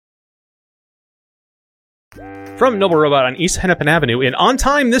From Noble Robot on East Hennepin Avenue in On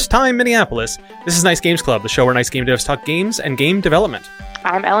Time, This Time, Minneapolis, this is Nice Games Club, the show where nice game devs talk games and game development.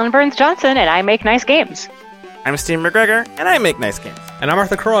 I'm Ellen Burns-Johnson, and I make nice games. I'm Steve McGregor, and I make nice games. And I'm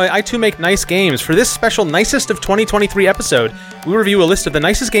Arthur Croy. I too make nice games. For this special Nicest of 2023 episode, we review a list of the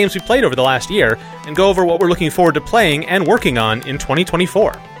nicest games we played over the last year and go over what we're looking forward to playing and working on in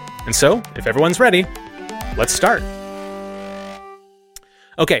 2024. And so, if everyone's ready, let's start.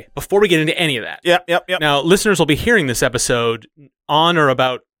 Okay, before we get into any of that. Yep. Now, listeners will be hearing this episode on or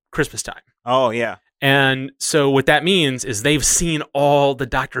about Christmas time. Oh, yeah. And so what that means is they've seen all the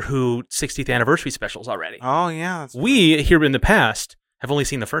Doctor Who 60th anniversary specials already. Oh, yeah. We, here in the past, have only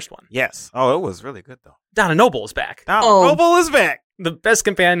seen the first one. Yes. Oh, it was really good, though. Donna Noble is back. Noble is back. The best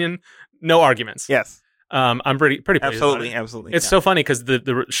companion, no arguments. Yes. I'm pretty pleased. Absolutely. It's so funny because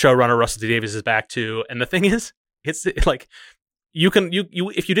the showrunner, Russell T. Davies, is back too. And the thing is, it's like... You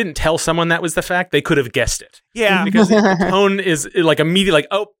if you didn't tell someone that was the fact, they could have guessed it. Yeah, because the tone is like immediately like,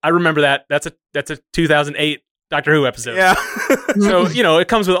 oh, I remember that. That's a 2008 Doctor Who episode. Yeah. So it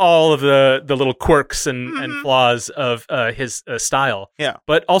comes with all of the little quirks and flaws of his style. Yeah.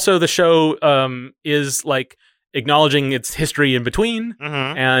 But also the show is like acknowledging its history in between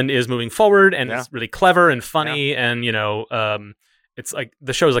and is moving forward and it's really clever and funny and it's like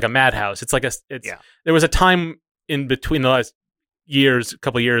the show is like a madhouse. It's like there was a time in between the last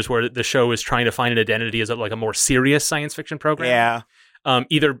couple of years where the show is trying to find an identity as like a more serious science fiction program. Yeah.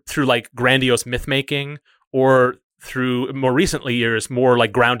 Either through like grandiose myth making or through more recently years, more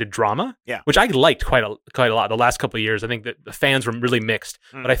like grounded drama. Yeah. Which I liked quite a lot. The last couple of years, I think that the fans were really mixed,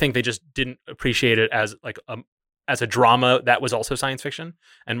 but I think they just didn't appreciate it as like as a drama that was also science fiction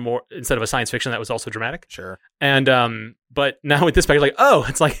and more instead of a science fiction that was also dramatic. Sure. And but now with this back, like, oh,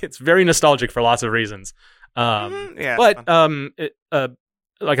 it's very nostalgic for lots of reasons. But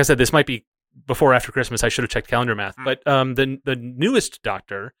like I said, this might be before or after Christmas. I should have checked calendar math. But the newest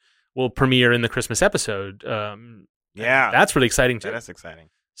Doctor will premiere in the Christmas episode. That's really exciting too. That's exciting.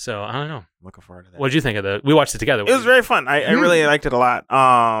 So I don't know. Looking forward to that. What did you think of we watched it together? It was very fun. I really liked it a lot.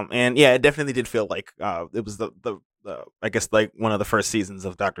 And yeah, it definitely did feel like it was the I guess like one of the first seasons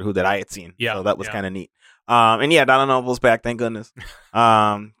of Doctor Who that I had seen. Yeah. So that was kind of neat. And yeah, Donna Noble's back, thank goodness.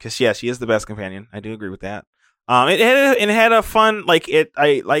 Because she is the best companion. I do agree with that. It had a fun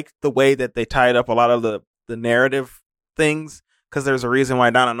I like the way that they tied up a lot of the narrative things because there's a reason why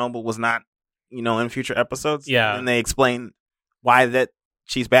Donna Noble was not in future episodes. Yeah, and they explain why that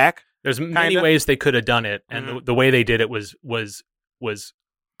she's back. There's many ways they could have done it, and the way they did it was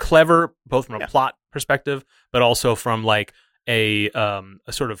clever, both from a plot perspective, but also from like a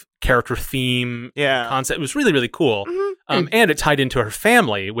sort of character theme concept. It was really, really cool. And it tied into her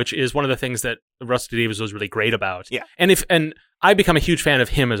family, which is one of the things that Russell T. Davies was really great about. Yeah. And I become a huge fan of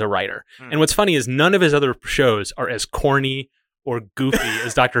him as a writer. And what's funny is none of his other shows are as corny or goofy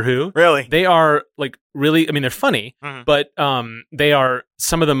as Doctor Who. Really? They are like really, I mean, they're funny, but they are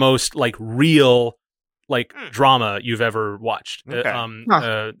some of the most like real like drama you've ever watched.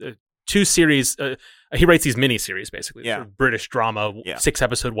 Okay. 2 series, he writes these mini-series, basically. Sort of British drama,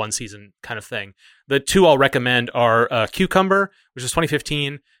 6-episode, 1 season kind of thing. The 2 I'll recommend are Cucumber, which is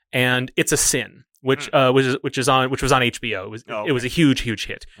 2015, and It's a Sin, which was on HBO. It was a huge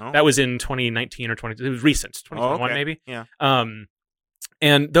hit. Oh. That was in 2019 or 20. It was recent, 2021 maybe. Yeah.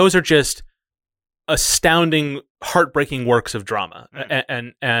 And those are just astounding, heartbreaking works of drama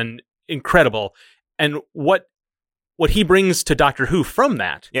and incredible. And what he brings to Doctor Who from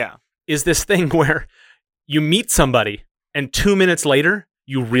that is this thing where you meet somebody and 2 minutes later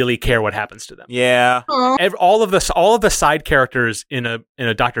you really care what happens to them. Yeah. All of the side characters in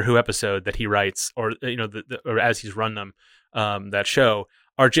a Doctor Who episode that he writes or or as he's run them that show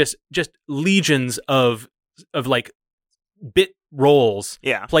are just legions of like bit roles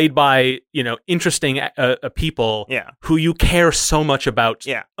played by interesting people who you care so much about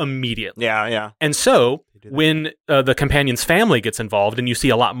immediately. And so when the companion's family gets involved and you see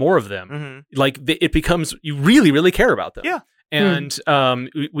a lot more of them, it becomes you really, really care about them. And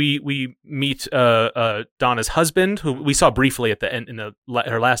we meet Donna's husband, who we saw briefly at the end in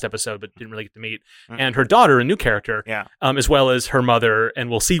her last episode, but didn't really get to meet, and her daughter, a new character, as well as her mother, and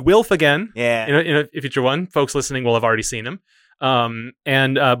we'll see Wilf again. In a future one. Folks listening will have already seen him. But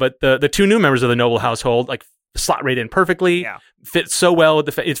the 2 new members of the Noble household like slot right in perfectly, fit so well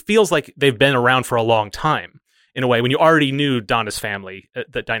with it feels like they've been around for a long time in a way when you already knew Donna's family,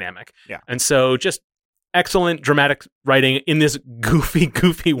 the dynamic. And so just excellent dramatic writing in this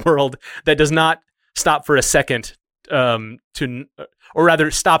goofy world that does not stop for a second or rather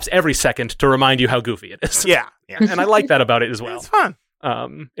stops every second to remind you how goofy it is. Yeah. And I like that about it as well. It's fun.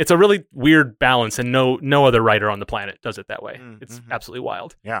 It's a really weird balance, and no other writer on the planet does it that way. It's absolutely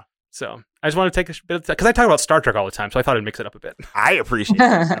wild. Yeah. So I just want to take a bit of time because I talk about Star Trek all the time, so I thought I'd mix it up a bit. I appreciate it.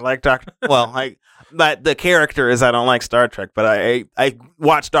 I like Doctor. Well, but the character is I don't like Star Trek, but I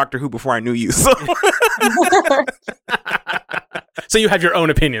watched Doctor Who before I knew you. So, so you have your own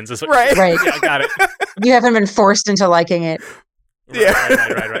opinions, right? Right. Yeah, I got it. You haven't been forced into liking it.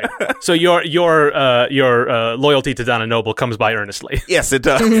 Right. So your loyalty to Donna Noble comes by earnestly. Yes, it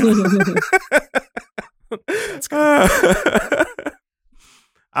does. That's good.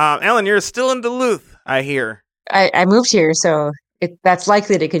 Ellen, you're still in Duluth, I hear. I moved here, so that's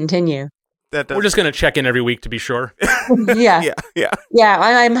likely to continue. We're just going to check in every week to be sure. Yeah. Yeah.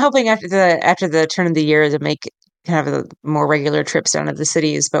 I'm hoping after the turn of the year to make kind of more regular trips down to the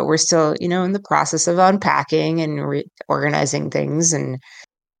cities, but we're still, in the process of unpacking and reorganizing things, and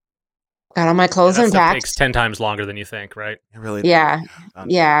got all my clothes unpacked. It takes 10 times longer than you think, right? It really does. Yeah.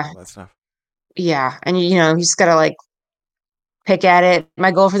 All that stuff. Yeah. And you just got to pick at it.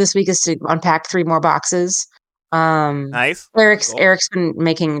 My goal for this week is to unpack 3 more boxes. Nice. Eric's been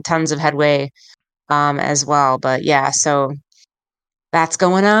making tons of headway as well, but yeah, so that's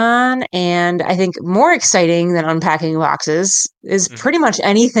going on. And I think more exciting than unpacking boxes is pretty much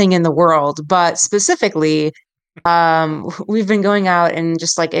anything in the world, but specifically we've been going out and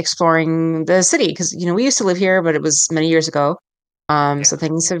just exploring the city because we used to live here, but it was many years ago. So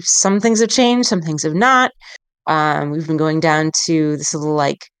some things have changed, some things have not. We've been going down to this little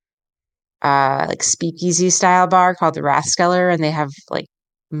speakeasy style bar called the Rathskeller, and they have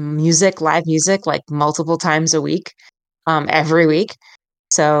live music multiple times a week, every week.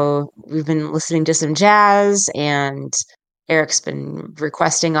 So we've been listening to some jazz, and Eric's been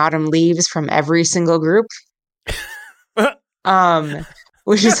requesting Autumn Leaves from every single group,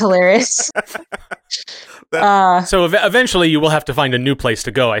 which is hilarious. So eventually you will have to find a new place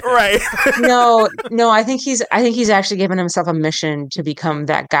to go, I think. Right. No, I think he's actually given himself a mission to become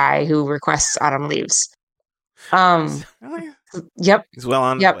that guy who requests Autumn Leaves. Really? Yep. He's well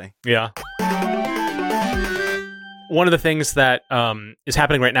on his way. Yeah. One of the things that is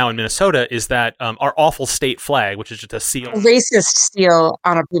happening right now in Minnesota is that our awful state flag, which is just a seal. Racist seal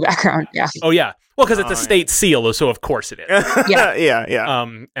on a blue background, yeah. Oh, yeah. Well, because it's a state seal, so of course it is. Yeah.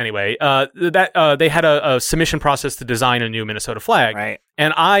 Anyway, they had a submission process to design a new Minnesota flag, right?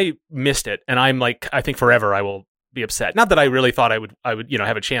 And I missed it, and I'm I think forever I will be upset. Not that I really thought I would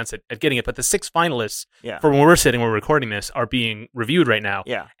have a chance at getting it, but the 6 finalists for when we're recording this are being reviewed right now.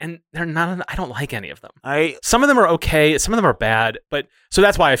 Yeah, and they're not. I don't like any of them. Some of them are okay, some of them are bad, but so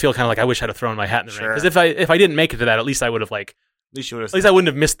that's why I feel kind of I wish I'd have thrown my hat in the ring, because if I didn't make it to that, at least I would have at least I wouldn't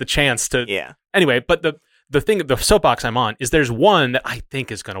have missed the chance to. Yeah. Anyway, but the soapbox I'm on is there's one that I think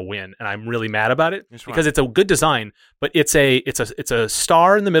is going to win, and I'm really mad about it because it's a good design, but it's a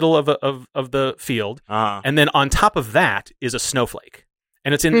star in the middle of the field, and then on top of that is a snowflake,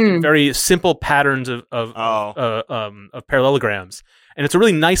 and it's in very simple patterns of parallelograms, and it's a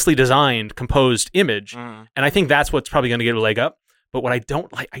really nicely designed, composed image, and I think that's what's probably going to get a leg up. But what I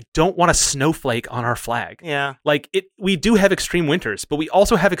don't want a snowflake on our flag. Yeah. We do have extreme winters, but we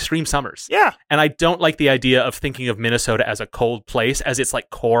also have extreme summers. Yeah. And I don't like the idea of thinking of Minnesota as a cold place, as its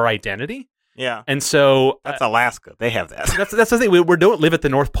core identity. Yeah. And so that's Alaska. They have that. That's the thing. We don't live at the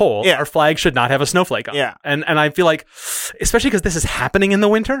North Pole. Yeah. Our flag should not have a snowflake on. Yeah. And I feel especially because this is happening in the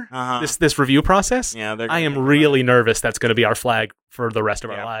winter, this review process. Yeah. I am really nervous that's going to be our flag for the rest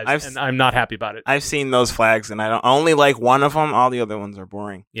of our lives, and I'm not happy about it. I've seen those flags, and I only like one of them. All the other ones are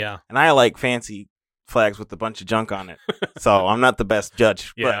boring. Yeah. And I like fancy flags with a bunch of junk on it, so I'm not the best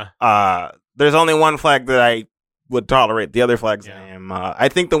judge. Yeah. But there's only one flag that I would tolerate. The other flags, I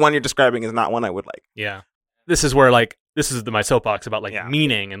think the one you're describing is not one I would like. Yeah. This is where my soapbox about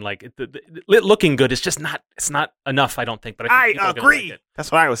meaning and looking good is just not. It's not enough. I don't think. But I agree. Like it.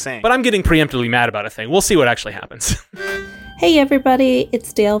 That's what I was saying. But I'm getting preemptively mad about a thing. We'll see what actually happens. Hey everybody,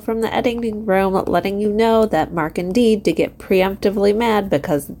 it's Dale from the editing room letting you know that Mark and Dee did get preemptively mad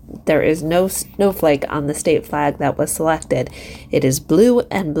because there is no snowflake on the state flag that was selected. It is blue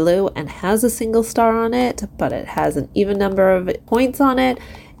and has a single star on it, but it has an even number of points on it,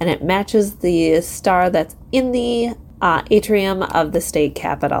 and it matches the star that's in the atrium of the state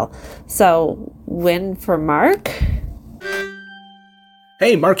capitol. So, win for Mark.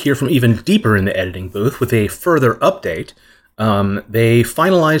 Hey, Mark here from even deeper in the editing booth with a further update. They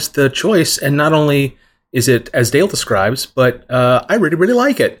finalized the choice, and not only is it as Dale describes, but I really, really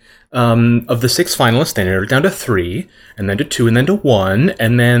like it. Of the 6 finalists, they narrowed it down to 3, and then to 2, and then to 1,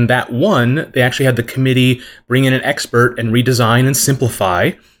 and then that 1, they actually had the committee bring in an expert and redesign and simplify,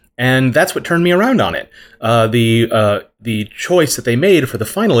 And that's what turned me around on it. The choice that they made for the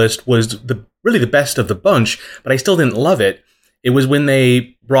finalist was really the best of the bunch, but I still didn't love it. It was when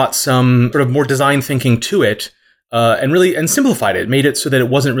they brought some sort of more design thinking to it, and simplified it, made it so that it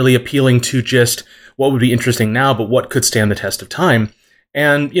wasn't really appealing to just what would be interesting now, but what could stand the test of time.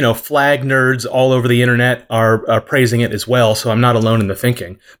 And, flag nerds all over the internet are praising it as well, so I'm not alone in the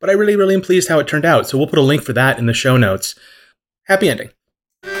thinking. But I really, really am pleased how it turned out, so we'll put a link for that in the show notes. Happy ending.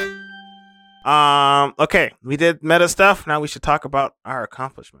 Okay, we did meta stuff. Now we should talk about our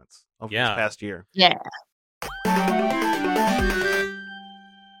accomplishments over this past year. Yeah.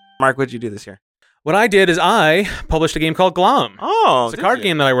 Mark, what'd you do this year? What I did is I published a game called Glom. Oh, it's a card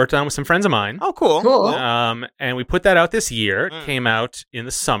game that I worked on with some friends of mine. Oh, cool. And we put that out this year. It came out in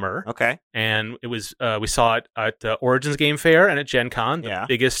the summer. Okay. And it was we saw it at the Origins Game Fair and at Gen Con, the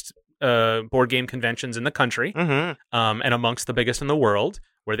biggest board game conventions in the country, and amongst the biggest in the world,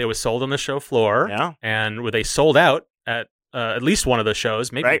 where they was sold on the show floor, and where they sold out at least one of the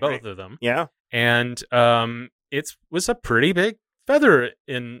shows, maybe both of them. Yeah. And it was a pretty big feather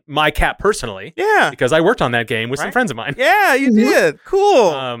in my cap personally. Yeah. Because I worked on that game with some friends of mine. Yeah, you did.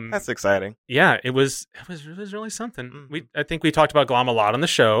 Cool. That's exciting. Yeah, it was really something. I think we talked about Glom a lot on the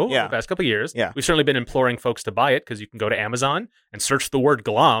show the past couple of years. Yeah. We've certainly been imploring folks to buy it because you can go to Amazon and search the word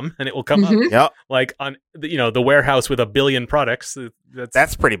Glom and it will come up. Like on the warehouse with 1 billion products.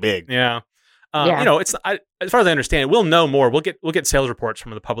 That's pretty big. Yeah. It's as far as I understand, we'll know more. We'll get sales reports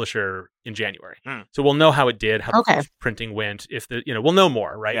from the publisher in January, so we'll know how it did, how the printing went. If we'll know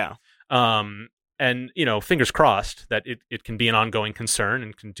more, right? Yeah. And fingers crossed that it can be an ongoing concern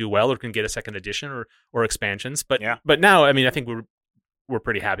and can do well, or can get a second edition or expansions. But now, I think we're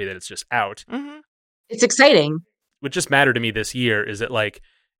pretty happy that it's just out. Mm-hmm. It's exciting. What just mattered to me this year is that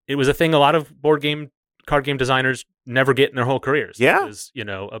it was a thing a lot of card game designers never get in their whole careers. Yeah. Is,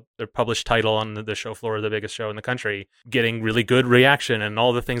 their published title on the show floor of the biggest show in the country, getting really good reaction and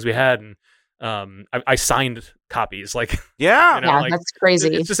all the things we had. And I signed copies. That's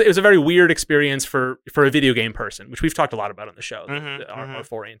crazy. It was a very weird experience for a video game person, which we've talked a lot about on the show, our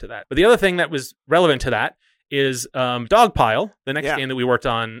foray into that. But the other thing that was relevant to that is Dogpile, the next game that we worked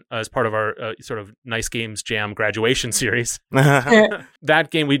on as part of our sort of Nice Games Jam graduation series. That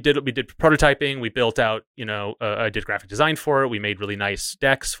game we did prototyping, we built out, I did graphic design for it, we made really nice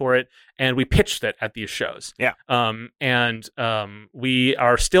decks for it, and we pitched it at these shows. Yeah. We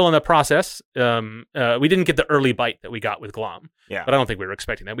are still in the process. We didn't get the early bite that we got with Glom. Yeah. But I don't think we were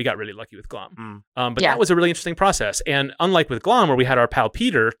expecting that. We got really lucky with Glom. That was a really interesting process. And unlike with Glom, where we had our pal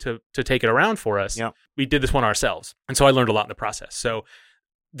Peter to take it around for us, we did this one ourselves. And so I learned a lot in the process. So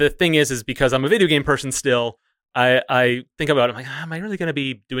the thing is because I'm a video game person still, I think about it, I'm like, am I really going to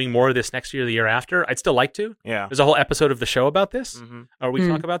be doing more of this next year or the year after? I'd still like to. Yeah. There's a whole episode of the show about this. Or we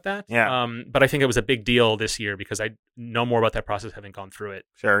talk about that. Yeah. But I think it was a big deal this year because I know more about that process having gone through it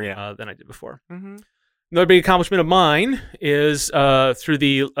than I did before. Another big accomplishment of mine is through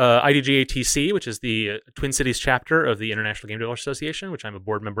the IDGATC, which is the Twin Cities chapter of the International Game Developers Association, which I'm a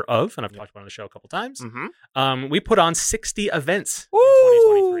board member of, and I've talked about on the show a couple times. We put on 60 events in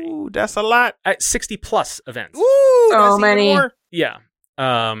 2023. That's a lot. 60 plus events. So many. Yeah.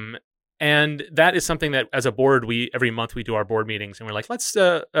 And that is something that, as a board, every month we do our board meetings, and we're like, we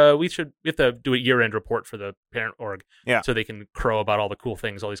have to do a year-end report for the parent org, so they can crow about all the cool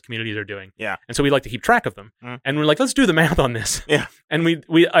things all these communities are doing. Yeah. And so we like to keep track of them, and we're like, let's do the math on this. Yeah. And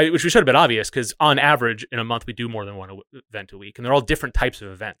which should have been obvious, because on average in a month we do more than one event a week, and they're all different types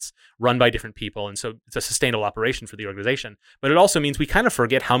of events run by different people, and so it's a sustainable operation for the organization. But it also means we kind of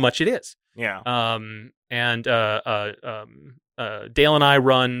forget how much it is. Yeah. Dale and I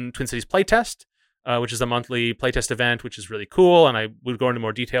run Twin Cities Playtest, which is a monthly playtest event, which is really cool. And I would go into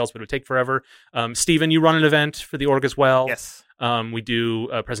more details, but it would take forever. Steven, you run an event for the org as well. Yes. We do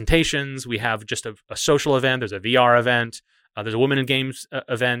presentations. We have just a social event. There's a VR event. There's a Women in Games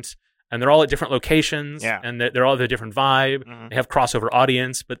event. And they're all at different locations. Yeah. And they're all at a different vibe. They have crossover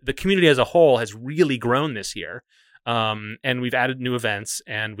audience. But the community as a whole has really grown this year. And we've added new events.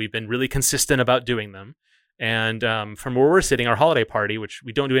 And we've been really consistent about doing them. And from where we're sitting, our holiday party, which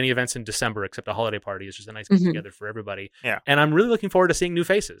we don't do any events in December except a holiday party, is just a nice get together for everybody. Yeah. And I'm really looking forward to seeing new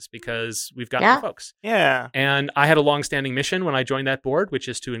faces because we've got new folks. Yeah. And I had a long-standing mission when I joined that board, which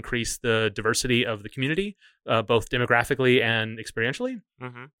is to increase the diversity of the community, both demographically and experientially.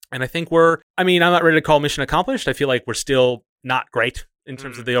 And I think I'm not ready to call mission accomplished. I feel like we're still not great in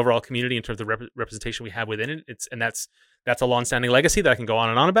terms of the overall community, in terms of the representation we have within it. That's a long-standing legacy that I can go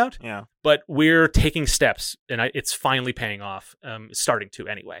on and on about. Yeah. But we're taking steps, and it's finally paying off. It's starting to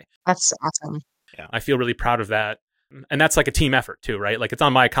anyway. That's awesome. Yeah. I feel really proud of that. And that's like a team effort too, right? Like it's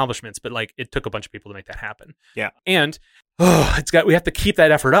on my accomplishments, but like it took a bunch of people to make that happen. Yeah. And we have to keep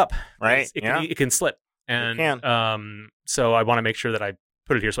that effort up. Right. It can slip. And it can. So I want to make sure that I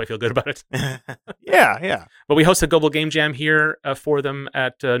put it here so I feel good about it. Yeah. But we hosted Global Game Jam here for them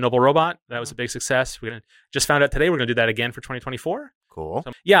at Noble Robot. That was a big success. Just found out today we're going to do that again for 2024. Cool.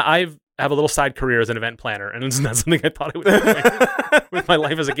 So, yeah, I have a little side career as an event planner, and it's not something I thought I would do with my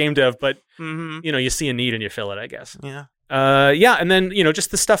life as a game dev. But you see a need and you fill it, I guess. Yeah. And then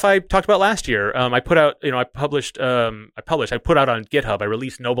just the stuff I talked about last year. I put out, I put out on GitHub. I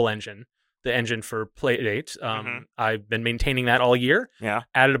released Noble Engine, the engine for Playdate. I've been maintaining that all year. Yeah.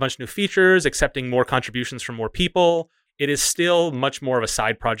 Added a bunch of new features, accepting more contributions from more people. It is still much more of a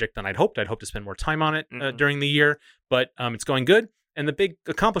side project than I'd hoped. I'd hoped to spend more time on it during the year, but it's going good. And the big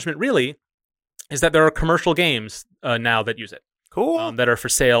accomplishment really is that there are commercial games now that use it. Cool. That are for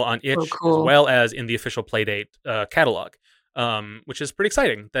sale on itch as well as in the official Playdate catalog, which is pretty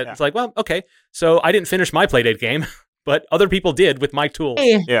exciting. It's like, well, okay, so I didn't finish my Playdate game, but other people did with my tools.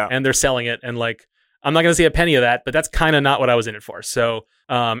 Yeah. And they're selling it. And like, I'm not going to see a penny of that, but that's kind of not what I was in it for. So,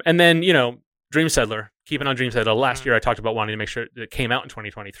 and then, Dream Settler, keeping on Dream Settler. Last year I talked about wanting to make sure that it came out in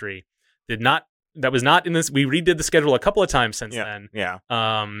 2023. That was not in this. We redid the schedule a couple of times since then. Yeah.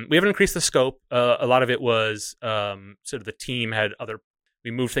 We haven't increased the scope. A lot of it was sort of the team had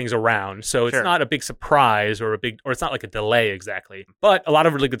we moved things around. So it's not a big surprise or it's not like a delay exactly. But a lot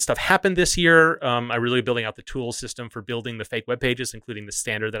of really good stuff happened this year. I'm really building out the tool system for building the fake web pages, including the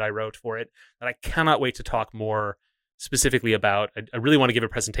standard that I wrote for it, that I cannot wait to talk more specifically about. I really want to give a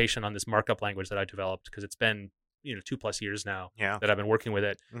presentation on this markup language that I developed because it's been 2+ years now that I've been working with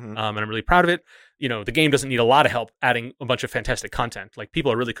it. And I'm really proud of it. The game doesn't need a lot of help adding a bunch of fantastic content. Like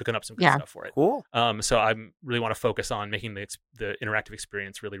people are really cooking up some good stuff for it. Cool. So I really want to focus on making the interactive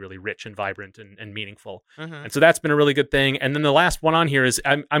experience really, really rich and vibrant and meaningful. And so that's been a really good thing. And then the last one on here is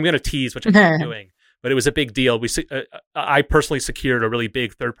I'm going to tease, which I'm doing, but it was a big deal. I personally secured a really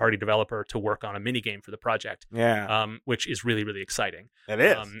big third-party developer to work on a mini game for the project. Yeah. Which is really, really exciting. It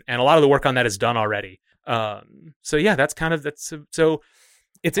is. And a lot of the work on that is done already. So yeah, it's interesting.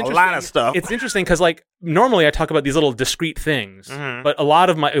 A lot of stuff. It's interesting because like normally I talk about these little discrete things, but a lot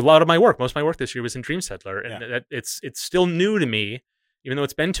of my work, most of my work this year was in Dream Settler, and it's still new to me, even though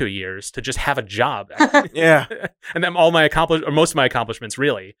it's been 2 years, to just have a job. Yeah. And then most of my accomplishments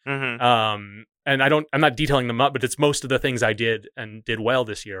really. And I'm not detailing them up, but it's most of the things I did and did well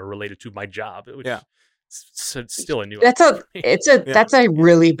this year are related to my job. Which, so it's still a new. That's a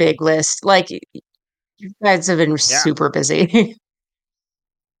really big list. Like you guys have been super busy.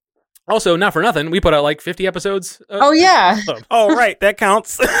 Also, not for nothing, we put out like 50 episodes. Oh yeah. Oh right, that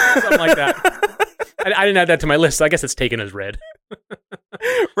counts. Something like that. I didn't add that to my list. So I guess it's taken as read.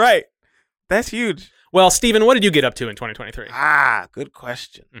 Right. That's huge. Well, Steven, what did you get up to in 2023? Good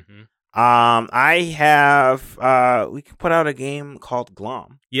question. I have we can put out a game called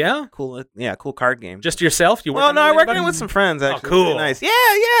Glom. Yeah? Cool card game. Just yourself? I worked on it with some friends actually. Oh, cool. Really nice. Yeah,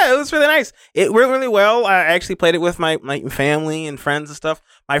 it was really nice. It worked really well. I actually played it with my family and friends and stuff.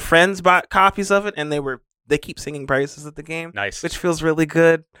 My friends bought copies of it and they keep singing praises of the game. Nice. Which feels really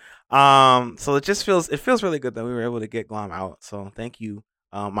good. So it feels really good that we were able to get Glom out. So thank you,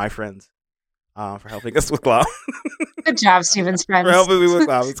 my friends. For helping us with Glom. Good job, Steven's friends. For helping me with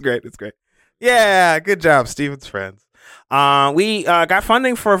Glom. It's great. Yeah, good job, Steven's friends. We got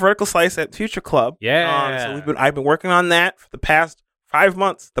funding for a vertical slice at Future Club. Yeah. So I've been working on that for the past 5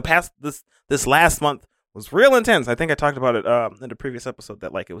 months. This last month was real intense. I think I talked about it in the previous episode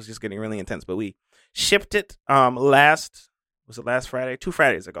that like it was just getting really intense. But we shipped it last Friday? 2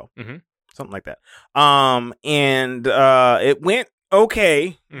 Fridays ago. Something like that. And it went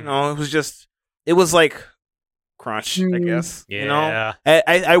okay. It was like crunch, I guess. Yeah.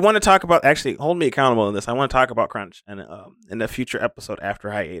 I want to talk about, actually, hold me accountable in this. I want to talk about crunch in a future episode after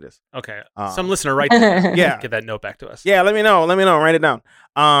hiatus. Okay. Some listener write that. Yeah. Get that note back to us. Yeah, let me know. Write it down.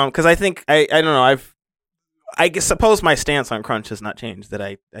 Because I think, I don't know, I suppose my stance on crunch has not changed. That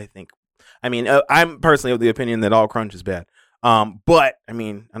I think, I'm personally of the opinion that all crunch is bad. But, I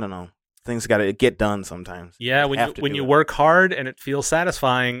don't know. Things got to get done sometimes. Yeah, when you work hard and it feels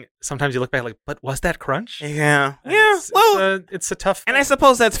satisfying, sometimes you look back like, but was that crunch? Yeah. It's a tough thing. And I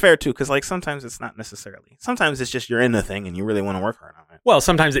suppose that's fair too, because like sometimes it's not necessarily. Sometimes it's just you're in the thing and you really want to work hard on it. Well,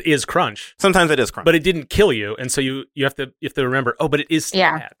 sometimes it is crunch. Sometimes it is crunch, but it didn't kill you, and so you have to remember. Oh, but it is still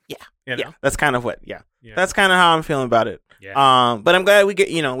bad. Yeah. That's kind of what. Yeah. That's kind of how I'm feeling about it. Yeah. But I'm glad we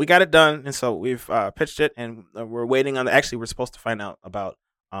got it done, and so we've pitched it, and we're waiting on actually we're supposed to find out about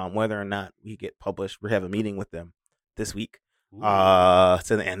whether or not we get published. We have a meeting with them this week. It's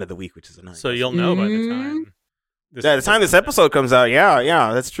at the end of the week, which is annoying. So you'll know by the time. By the time this episode comes out,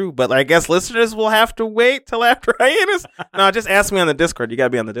 yeah, that's true. But I guess listeners will have to wait till after hiatus. No, just ask me on the Discord. You got to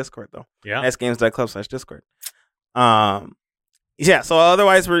be on the Discord, though. Yeah. AskGames.club/Discord. Yeah, so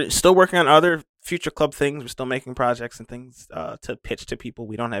otherwise, we're still working on other future club things. We're still making projects and things to pitch to people.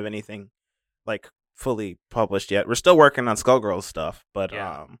 We don't have anything like fully published yet. We're still working on Skullgirls stuff, but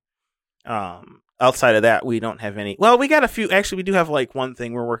outside of that, we don't have any. Well, we got a few. Actually, we do have like one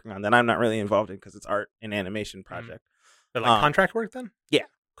thing we're working on that I'm not really involved in because it's art and animation project. But like contract work then? Yeah.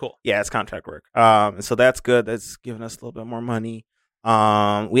 Cool. Yeah, it's contract work. And so that's good. That's giving us a little bit more money.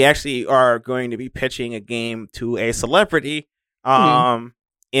 We actually are going to be pitching a game to a celebrity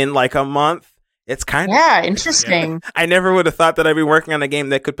in like a month. It's kind of interesting. Yeah. I never would have thought that I'd be working on a game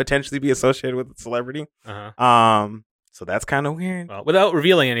that could potentially be associated with a celebrity. So that's kind of weird. Well, without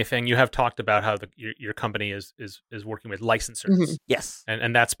revealing anything, you have talked about how your company is working with licensors. Yes,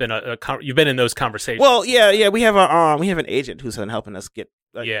 and that's been you've been in those conversations. Well, yeah. We have an agent who's been helping us get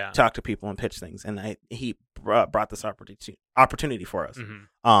talk to people and pitch things, and he brought this opportunity for us.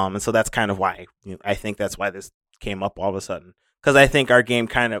 And so that's kind of why I think that's why this came up all of a sudden, because I think our game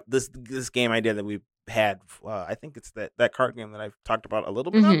kind of this game idea that we've had. I think it's that card game that I've talked about a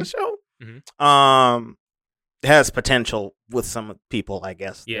little bit on the show. Has potential with some people, I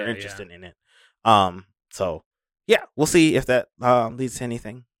guess. They're interested in it. So yeah, we'll see if that leads to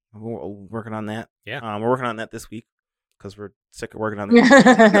anything. We're working on that. Yeah. We're working on that this week because we're sick of working on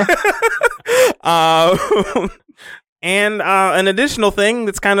that. And an additional thing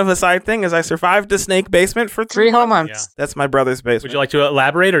that's kind of a side thing is I survived the snake basement for 3 whole months. Yeah. That's my brother's basement. Would you like to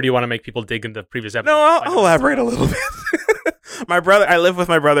elaborate, or do you want to make people dig into the previous episode? No, I'll elaborate a little bit. I lived with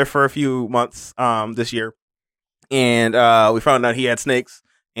my brother for a few months this year. And we found out he had snakes,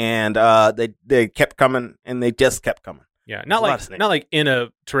 and they kept coming, and they just kept coming. Yeah, not like in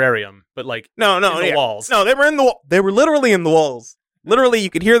a terrarium, but like in the walls. No, they were literally in the walls. Literally, you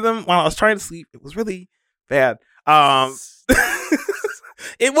could hear them while I was trying to sleep. It was really bad.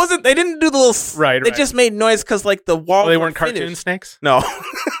 It wasn't. They didn't do the little. Right. They just made noise because like the walls. They weren't cartoon snakes. No.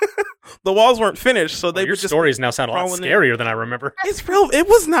 The walls weren't finished, so they your were just stories now sound a lot scarier than I remember. It's real. It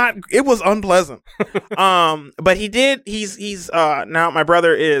was not. It was unpleasant. But he did. He's now my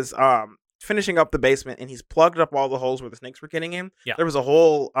brother is finishing up the basement, and he's plugged up all the holes where the snakes were getting in. Yeah. There was a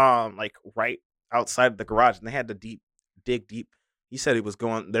hole like right outside the garage, and they had to dig deep. He said they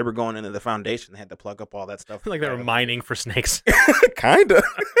were going into the foundation. They had to plug up all that stuff. Like they were mining for snakes. Kinda.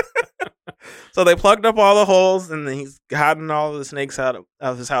 So they plugged up all the holes, and then he's hiding all the snakes out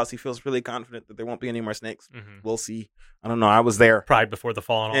of his house. He feels really confident that there won't be any more snakes. We'll see. I don't know. I was there. Pride before the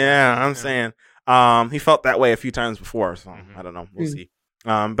fall. And all I'm saying. He felt that way a few times before, so I don't know. We'll see.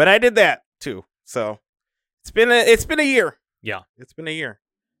 But I did that too. So it's been a year. Yeah, it's been a year.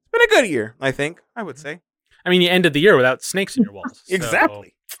 It's been a good year, I think. I would say. I mean, you ended the year without snakes in your walls.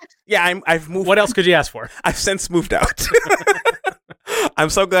 Exactly. So. Yeah, I've moved. What else could you ask for? I've since moved out.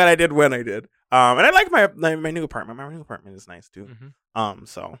 I'm so glad I did when I did. And I like my new apartment. My new apartment is nice too.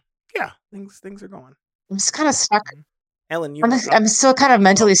 So yeah, things are going. I'm just kind of stuck. Ellen, I'm still kind of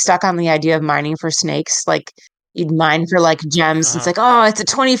mentally stuck on the idea of mining for snakes. Like you'd mine for like gems. It's like, oh, it's a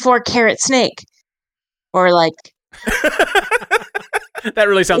 24 karat snake, or like. That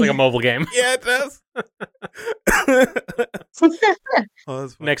really sounds like a mobile game. Yeah, it does.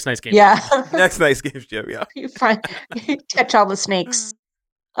 Next nice game. Yeah. Next nice game, Jim. Yeah. You catch all the snakes.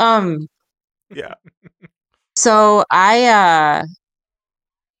 Yeah. So I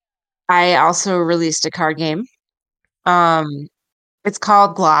also released a card game. It's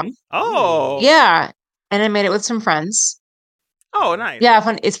called Glom. Oh. Yeah. And I made it with some friends. Oh, nice. Yeah,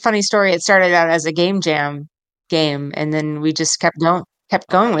 it's a funny story. It started out as a game jam game, and then we just kept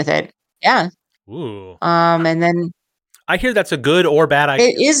going with it. Yeah. Ooh. And then I hear that's a good or bad idea.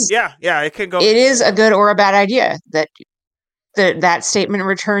 It is. Yeah, it could go. It is a good or a bad idea. That statement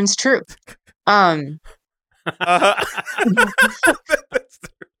returns true. Is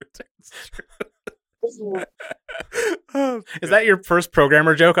that your first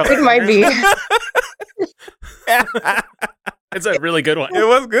programmer joke? It might be. It's a really good one. It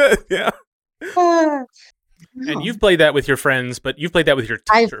was good. Yeah. And you've played that with your friends, but you've played that with your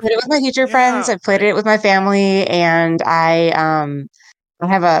teacher. I've played it with my teacher friends. I've played it with my family, and I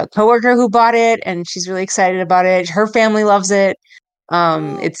have a coworker who bought it, and she's really excited about it. Her family loves it.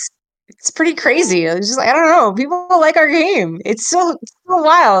 It's pretty crazy. It's just like, I don't know. People like our game. It's so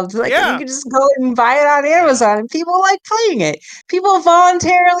wild. Like you can just go and buy it on Amazon, and people like playing it. People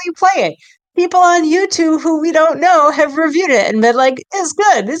voluntarily play it. People on YouTube who we don't know have reviewed it and been like, "It's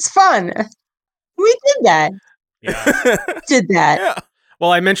good. It's fun." We did that. Yeah. Did that. Yeah.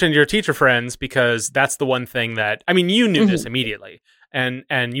 Well, I mentioned your teacher friends because that's the one thing that, I mean, you knew this immediately, and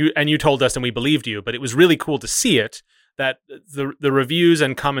you told us and we believed you, but it was really cool to see it, that the reviews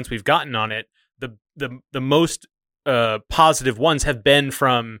and comments we've gotten on it, the most positive ones have been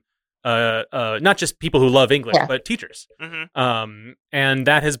from not just people who love English, but teachers. And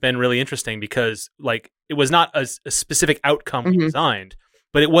that has been really interesting because like it was not a specific outcome we designed,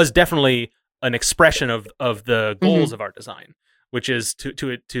 but it was definitely an expression of the goals of our design, which is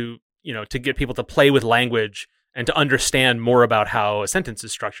to get people to play with language and to understand more about how a sentence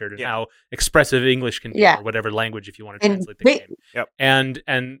is structured and how expressive English can be, or whatever language if you want to translate the game. And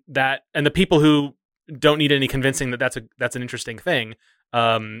the people who don't need any convincing that that's an interesting thing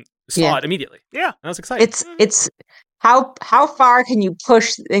saw it immediately. Yeah, that was exciting. It's how far can you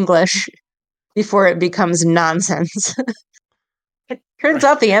push English before it becomes nonsense? It turns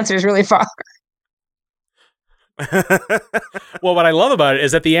out the answer is really far. Well, what I love about it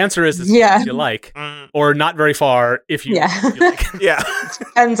is that the answer is as far as you like, or not very far if you, if you like.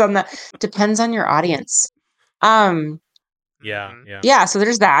 Depends on your audience. Yeah. So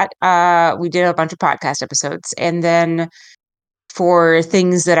there's that. We did a bunch of podcast episodes, and then for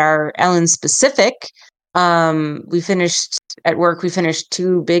things that are Ellen specific, we finished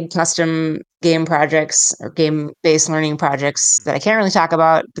 2 big custom game projects or game-based learning projects that I can't really talk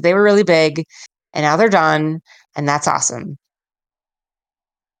about, but they were really big, and now they're done, and that's awesome.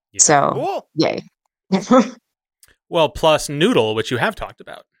 So, cool. Yay. Well, plus Noodle, which you have talked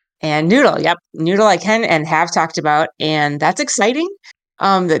about. And Noodle, Noodle I can and have talked about, and that's exciting.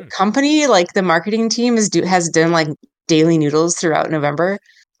 The company, like the marketing team, has done like daily noodles throughout November.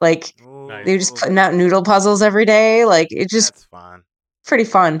 Like they're just putting out noodle puzzles every day. Like it's just fun. Pretty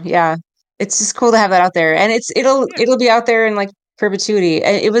fun. Yeah, it's just cool to have that out there, and it'll be out there in like perpetuity.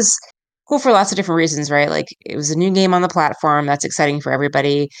 And it was cool for lots of different reasons, right? Like it was a new game on the platform that's exciting for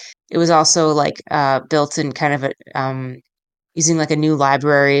everybody. It was also like built in kind of a using like a new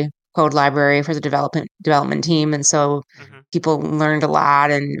code library for the development team, and so people learned a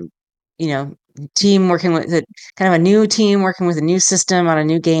lot, and team working with kind of a new team working with a new system on a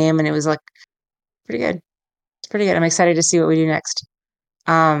new game, and it was like pretty good. It's pretty good. I'm excited to see what we do next.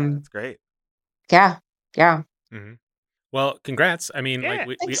 That's great. Yeah. Well, congrats. I mean, like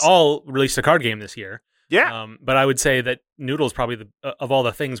we all released a card game this year. Yeah. But I would say that Noodle is probably of all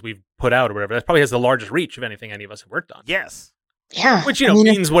the things we've put out or whatever, that probably has the largest reach of anything any of us have worked on. Yes. Yeah. Which,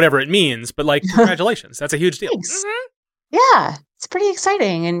 means whatever it means, but like, congratulations. That's a huge deal. Yeah. It's pretty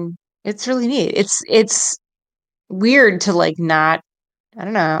exciting and it's really neat. It's weird to like not, I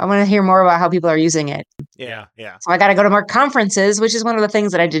don't know. I want to hear more about how people are using it. Yeah. So I got to go to more conferences, which is one of the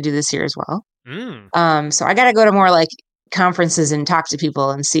things that I did do this year as well. So I got to go to more like conferences and talk to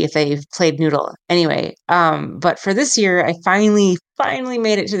people and see if they've played Noodle. Anyway, but for this year, I finally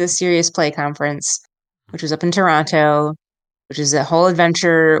made it to the Serious Play conference, which was up in Toronto, which is a whole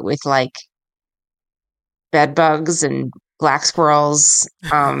adventure with like bed bugs and black squirrels.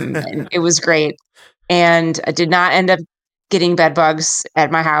 And it was great. And I did not end up getting bed bugs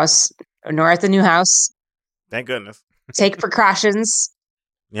at my house nor at the new house. Thank goodness. Take precautions.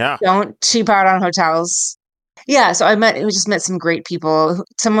 Yeah. Don't cheap out on hotels. Yeah. So we just met some great people,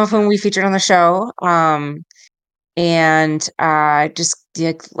 some of whom we featured on the show. And just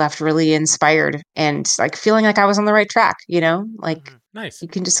left really inspired and like feeling like I was on the right track, like nice. You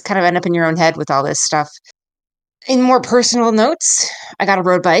can just kind of end up in your own head with all this stuff. In more personal notes, I got a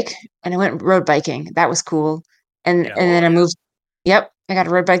road bike and I went road biking. That was cool. And then I moved. Yep. I got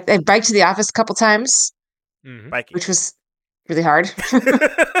a road bike. I biked to the office a couple times, which was really hard.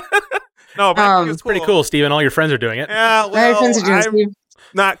 No, biking is pretty cool, Steven. All your friends are doing it. Yeah, well, friends are doing I'm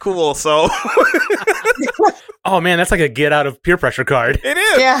not cool, so. Oh, man, that's like a get out of peer pressure card. It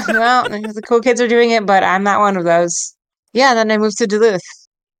is. Yeah, well, the cool kids are doing it, but I'm not one of those. Yeah, then I moved to Duluth.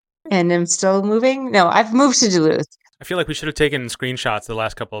 And I'm still moving? No, I've moved to Duluth. I feel like we should have taken screenshots of the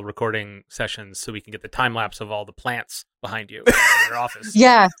last couple of recording sessions so we can get the time lapse of all the plants behind you in your office.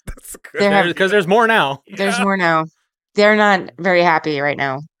 Yeah. Because there's more now. There's more now. They're not very happy right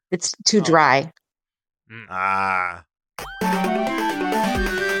now. It's too dry. All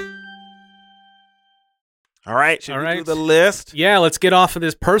right. Should we do the list? Yeah, let's get off of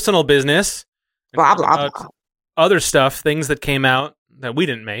this personal business. Blah, blah, blah. Other stuff, things that came out that we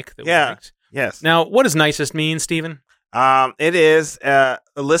didn't make. That we liked. Yes. Now, what does Nicest mean, Steven? It is a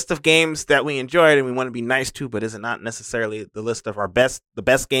list of games that we enjoyed and we want to be nice to, but is it not necessarily the list of the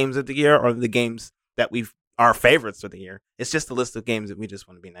best games of the year or the games that our favorites of the year. It's just a list of games that we just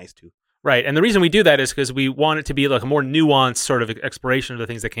want to be nice to Right, and the reason we do that is because we want it to be like a more nuanced sort of exploration of the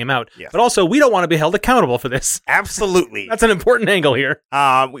things that came out. Yes. But also, we don't want to be held accountable for this. Absolutely. That's an important angle here.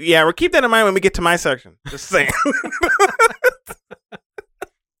 Yeah, we'll keep that in mind when we get to my section. Just saying.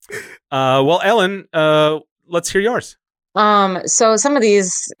 Well, Ellen, let's hear yours. So some of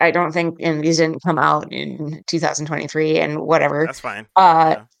these, I don't think, and these didn't come out in 2023 and whatever. That's fine.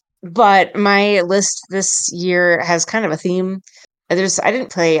 But my list this year has kind of a theme. I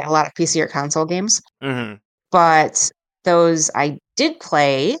didn't play a lot of PC or console games, but those I did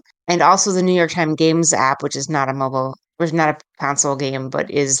play, and also the New York Times Games app, which is not a console game, but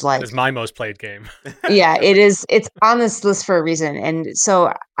is like it's my most played game. Yeah, it is. It's on this list for a reason, and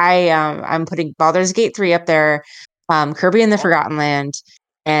so I'm putting Baldur's Gate 3 up there, Kirby and the Forgotten Land,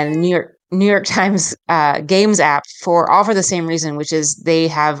 and New York Times Games app for the same reason, which is they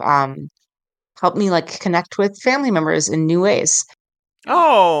have helped me like connect with family members in new ways.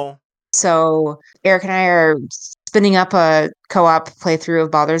 Oh. So Eric and I are spinning up a co-op playthrough of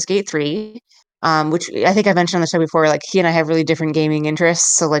Baldur's Gate 3, which I think I mentioned on the show before. Like, he and I have really different gaming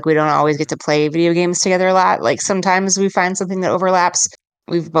interests, so like we don't always get to play video games together a lot. Like, sometimes we find something that overlaps.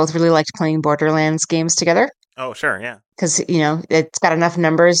 We've both really liked playing Borderlands games together. Oh, sure, yeah. Because, it's got enough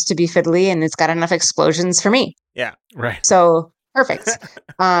numbers to be fiddly, and it's got enough explosions for me. Yeah, right. So, perfect.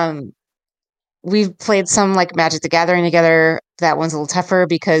 We've played some like Magic the Gathering together. That one's a little tougher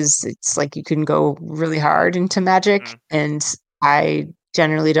because it's like you can go really hard into Magic, and I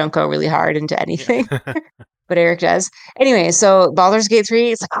generally don't go really hard into anything, but Eric does. Anyway, so Baldur's Gate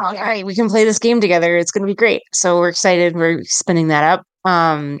 3, it's like, all right, we can play this game together. It's going to be great. So we're excited. We're spinning that up.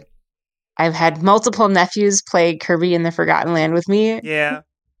 I've had multiple nephews play Kirby and the Forgotten Land with me. Yeah.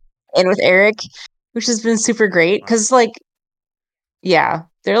 And with Eric, which has been super great because, like, yeah,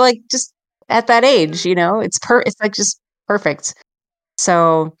 they're like just at that age, it's like just perfect.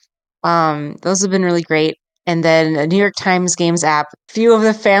 So, those have been really great. And then a New York Times Games app, a few of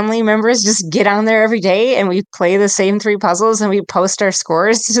the family members just get on there every day and we play the same 3 puzzles and we post our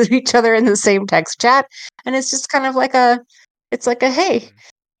scores to each other in the same text chat. And it's just kind of like hey.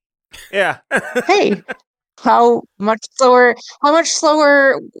 Yeah. Hey, how much slower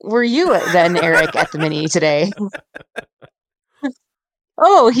were you than Eric at the mini today?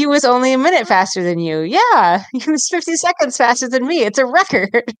 Oh, he was only a minute faster than you. Yeah, he was 50 seconds faster than me. It's a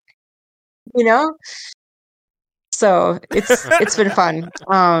record. So it's been fun.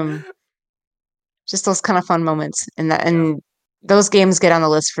 Just those kind of fun moments, and those games get on the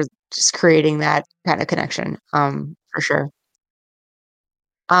list for just creating that kind of connection. For sure.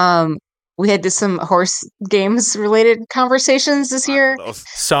 We had some horse games related conversations this year,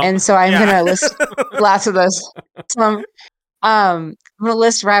 and so I'm gonna list lots of those. I'm gonna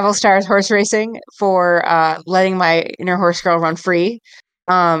list Rival Stars horse racing for letting my inner horse girl run free.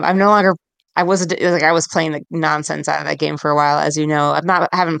 I'm no longer. I was playing the nonsense out of that game for a while, as you know.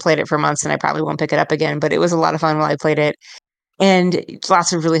 Haven't played it for months, and I probably won't pick it up again. But it was a lot of fun while I played it, and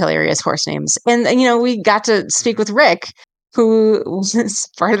lots of really hilarious horse names. And we got to speak with Rick, who was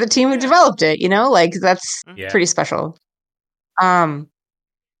part of the team who developed it. Like that's pretty special. And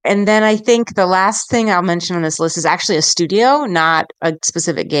then I think the last thing I'll mention on this list is actually a studio, not a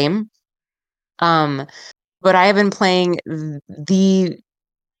specific game. But I have been playing the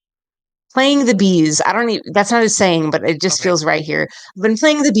bees. That's not a saying, but it just feels right here. I've been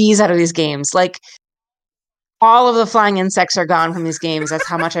playing the bees out of these games. Like, all of the flying insects are gone from these games. That's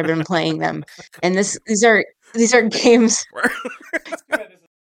how much I've been playing them. And these are games.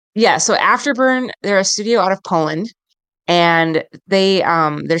 Yeah. So Afterburn, they're a studio out of Poland, and they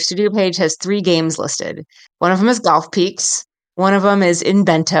their studio page has 3 games listed. One of them is Golf Peaks. One of them is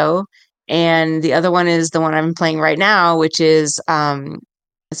Invento, and the other one is the one I'm playing right now, which is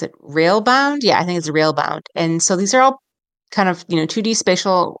it Railbound? Yeah, I think it's Railbound. And so these are all kind of 2D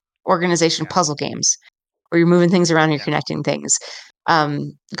spatial organization puzzle games where you're moving things around, you're connecting things.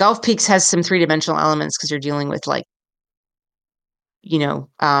 Golf Peaks has some 3-dimensional elements because you're dealing with like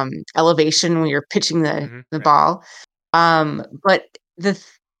elevation when you're pitching the ball. But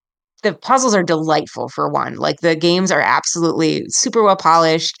the puzzles are delightful for one. Like, the games are absolutely super well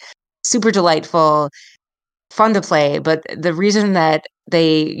polished, super delightful, fun to play. But the reason that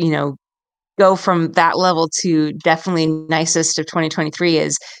they, go from that level to definitely nicest of 2023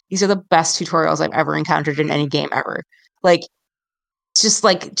 is these are the best tutorials I've ever encountered in any game ever. Like, it's just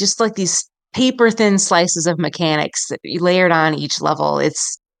like these paper thin slices of mechanics that you layered on each level.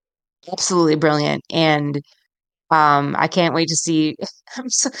 It's absolutely brilliant. And I can't wait to see.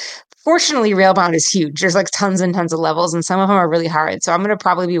 Fortunately, Railbound is huge. There's like tons and tons of levels, and some of them are really hard. So I'm going to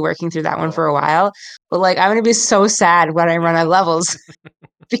probably be working through that one for a while. But like, I'm going to be so sad when I run out of levels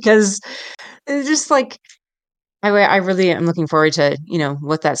because it's just like I really am looking forward to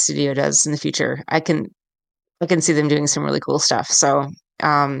what that studio does in the future. I can see them doing some really cool stuff. So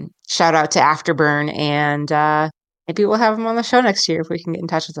shout out to Afterburn, and maybe we'll have them on the show next year if we can get in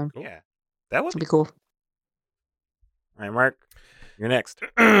touch with them. Yeah, that would be cool. All right, Mark, you're next.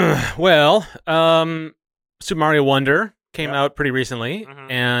 Well, Super Mario Wonder came out pretty recently,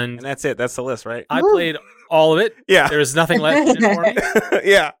 and that's it. That's the list, right? I played all of it. Yeah, there was nothing left in it for me.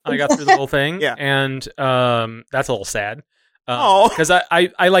 Yeah, I got through the whole thing. Yeah, and that's a little sad. Because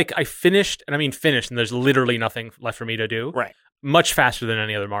I finished, and I mean finished, and there's literally nothing left for me to do. Right. Much faster than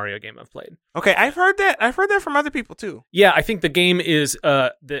any other Mario game I've played. Okay, I've heard that from other people too. Yeah, I think the game is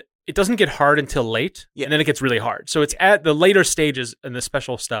it doesn't get hard until late, and then it gets really hard. So it's at the later stages, and the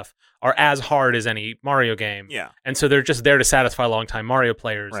special stuff are as hard as any Mario game. Yeah. And so they're just there to satisfy longtime Mario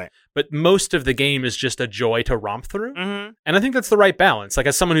players. Right. But most of the game is just a joy to romp through. Mm-hmm. And I think that's the right balance. Like,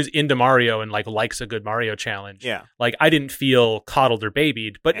 as someone who's into Mario and likes a good Mario challenge, like, I didn't feel coddled or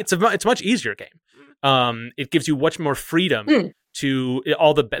babied, but it's a much easier game. It gives you much more freedom to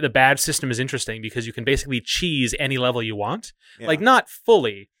all the badge system is interesting because you can basically cheese any level you want. Like, not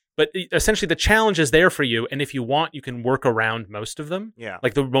fully, but essentially the challenge is there for you, and if you want, you can work around most of them. Yeah.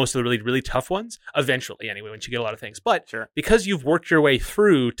 Like most of the really, really tough ones, eventually anyway, once you get a lot of things. But because you've worked your way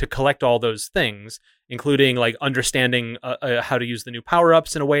through to collect all those things, including like understanding how to use the new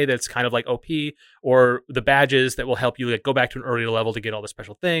power-ups in a way that's kind of like OP, or the badges that will help you like go back to an earlier level to get all the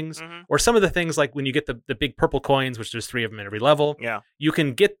special things, or some of the things like when you get the big purple coins, which there's 3 of them in every level, you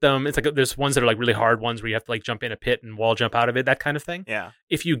can get them. It's like there's ones that are like really hard ones where you have to like jump in a pit and wall jump out of it, that kind of thing. Yeah.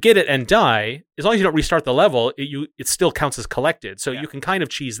 If you get it and die, as long as you don't restart the level, it still counts as collected. So you can kind of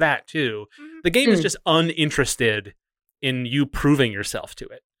cheese that too. The game is just uninterested in you proving yourself to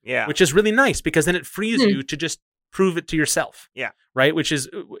it. Yeah. Which is really nice because then it frees you to just prove it to yourself. Yeah. Right? Which is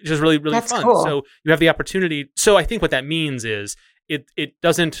really, really That's fun. cool. So you have the opportunity. So I think what that means is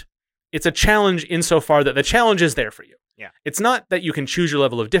it's a challenge insofar that the challenge is there for you. Yeah. It's not that you can choose your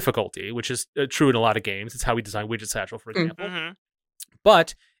level of difficulty, which is true in a lot of games. It's how we design Widget Satchel, for example.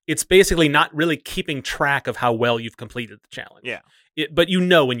 But it's basically not really keeping track of how well you've completed the challenge. Yeah. But you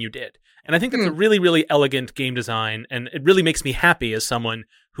know when you did. And I think that's a really, really elegant game design, and it really makes me happy as someone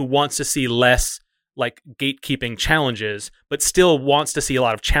who wants to see less like gatekeeping challenges, but still wants to see a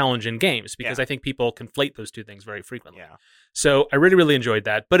lot of challenge in games, because I think people conflate those two things very frequently. Yeah. So I really, really enjoyed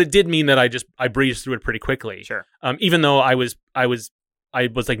that, but it did mean that I breezed through it pretty quickly. Sure. Even though I was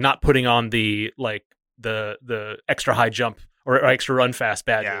like not putting on the extra high jump or extra run fast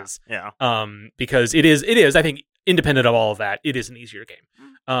badges. Yeah. Because it is, I think, independent of all of that, it is an easier game.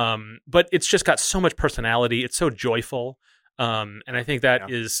 But it's just got so much personality. It's so joyful. And I think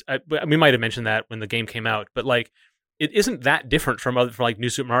that is, we might have mentioned that when the game came out, but like, it isn't that different from like New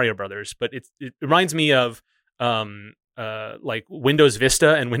Super Mario Brothers, but it reminds me of, like Windows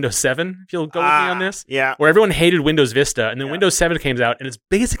Vista and Windows 7, if you'll go with me on this. Yeah. Where everyone hated Windows Vista, and then Windows 7 came out, and it's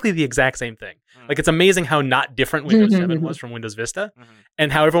basically the exact same thing. Like, it's amazing how not different Windows 7 was from Windows Vista,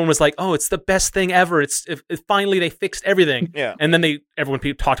 and how everyone was like, oh, it's the best thing ever. It's finally they fixed everything. Yeah. And then everyone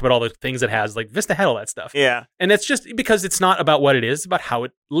talked about all the things it has, like Vista had all that stuff. Yeah. And it's just because it's not about what it is, it's about how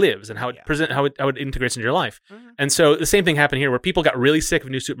it lives and how it how it integrates into your life. And so the same thing happened here, where people got really sick of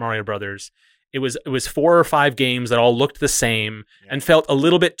New Super Mario Brothers. It was 4 or 5 games that all looked the same and felt a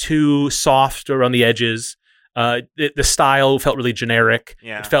little bit too soft around the edges. The style felt really generic.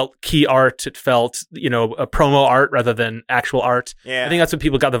 Yeah. It felt key art. It felt, a promo art rather than actual art. Yeah. I think that's what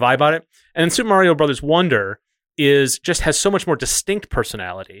people got the vibe on it. And then Super Mario Brothers Wonder has so much more distinct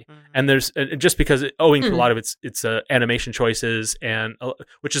personality. And there's just because owing to a lot of its animation choices, and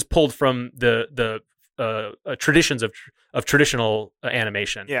which is pulled from the traditions of traditional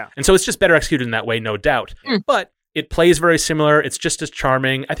animation. Yeah. And so it's just better executed in that way, no doubt. But it plays very similar. It's just as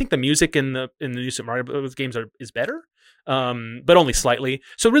charming. I think the music in the new Super Mario Bros. Games is better, but only slightly.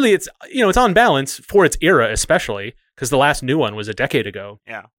 So really, it's it's on balance for its era, especially because the last new one was a decade ago.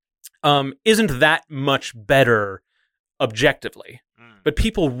 Yeah. Isn't that much better objectively? But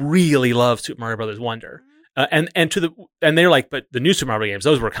people really love Super Mario Bros. Wonder, and they're like, but the new Super Mario games,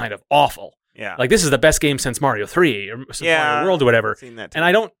 those were kind of awful. Yeah. Like, this is the best game since Mario 3 or since Mario World or whatever. And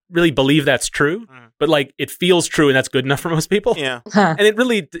I don't really believe that's true, but like, it feels true, and that's good enough for most people. Yeah. And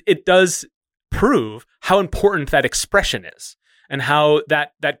it does prove how important that expression is, and how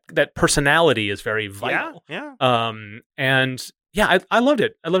that personality is very vital. Yeah. And yeah, I loved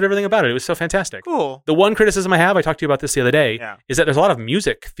it. I loved everything about it. It was so fantastic. Cool. The one criticism I have, I talked to you about this the other day, Yeah. is that there's a lot of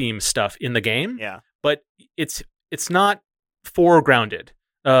music theme stuff in the game. Yeah. But it's not foregrounded.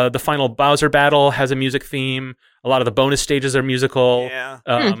 The final Bowser battle has a music theme. A lot of the bonus stages are musical. Yeah.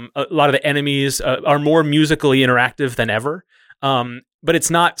 A lot of the enemies are more musically interactive than ever. But it's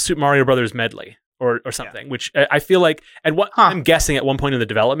not Super Mario Brothers medley or something, which I feel like I'm guessing at one point in the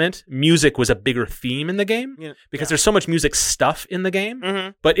development, music was a bigger theme in the game because there's so much music stuff in the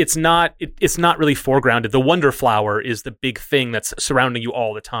game, but it's not really foregrounded. The Wonder Flower is the big thing that's surrounding you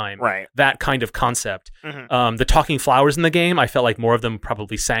all the time. Right. That kind of concept. The talking flowers in the game, I felt like more of them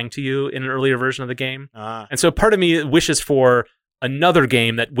probably sang to you in an earlier version of the game. And so part of me wishes for another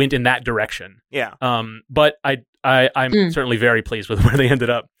game that went in that direction. Yeah. But I'm certainly very pleased with where they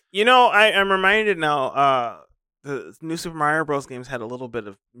ended up. You know, I'm reminded now, the new Super Mario Bros. Games had a little bit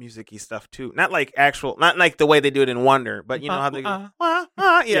of music-y stuff, too. Not like the way they do it in Wonder, but you know how they go,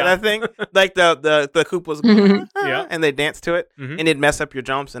 that thing. Like the Koopas go, and they dance to it, and it'd mess up your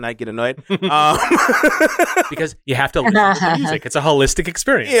jumps, and I'd get annoyed. Because you have to listen to the music. It's a holistic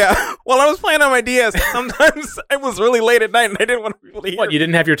experience. Yeah. Well, I was playing on my DS. Sometimes it was really late at night, and I didn't want people to hear. What, you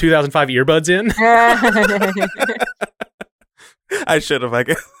didn't have your 2005 earbuds in? I should have, I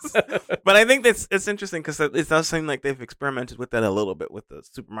guess. But I think it's interesting because it does seem like they've experimented with that a little bit with the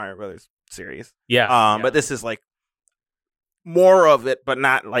Super Mario Brothers series. Yeah. But this is like more of it, but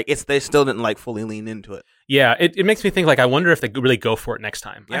not like they still didn't like fully lean into it. Yeah, it makes me think like I wonder if they really go for it next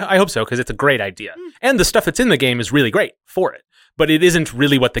time. Yeah. I hope so because it's a great idea, and the stuff that's in the game is really great for it. But it isn't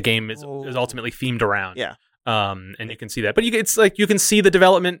really what the game is ultimately themed around. Yeah. And you can see that, but it's like you can see the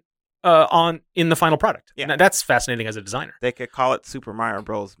development in the final product. Yeah. And that's fascinating as a designer. They could call it Super Mario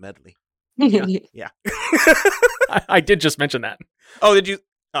Bros. Medley. Yeah. I did just mention that. Oh, did you?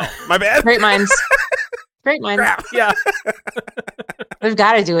 Oh, my bad. Great minds. Great minds. Crap. Yeah. We've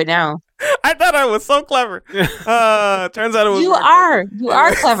got to do it now. I thought I was so clever. Turns out it was. You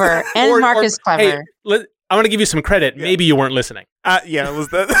are clever, and Mark is clever. Hey, I want to give you some credit. Yeah. Maybe you weren't listening. Yeah, it was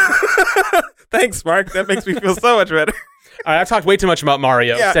that. Thanks, Mark. That makes me feel so much better. I've talked way too much about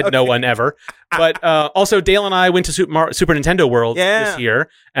Mario. Said no one ever. But also, Dale and I went to Super Nintendo World this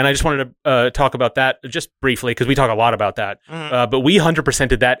year, and I just wanted to talk about that just briefly because we talk a lot about that. But we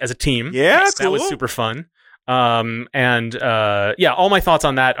 100%ed that as a team. Yeah, that was super fun. All my thoughts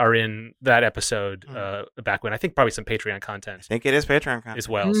on that are in that episode back when. I think probably some Patreon content. I think it is Patreon content as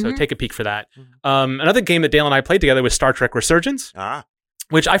well. So take a peek for that. Another game that Dale and I played together was Star Trek Resurgence.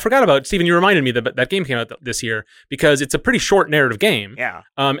 Which I forgot about. Steven, you reminded me that game came out this year because it's a pretty short narrative game. Yeah.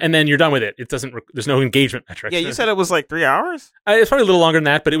 And then you're done with it. It doesn't. There's no engagement metrics. Yeah, you said it was like 3 hours? It's probably a little longer than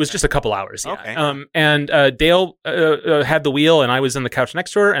that, but it was just a couple hours. Yeah. Okay. And Dale had the wheel, and I was on the couch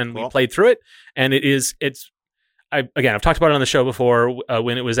next to her, and we played through it. And I've talked about it on the show before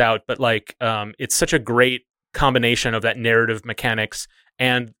when it was out, but like it's such a great combination of that narrative mechanics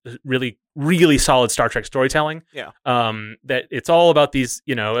and really, really solid Star Trek storytelling. Yeah. That it's all about these,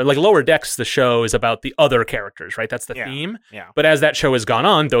 like Lower Decks, the show is about the other characters, right? That's the theme. Yeah. But as that show has gone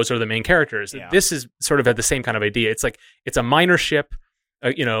on, those are the main characters. Yeah. This is sort of had the same kind of idea. It's like, it's a minor ship,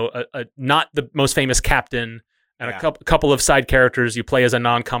 not the most famous captain, and a couple of side characters you play as a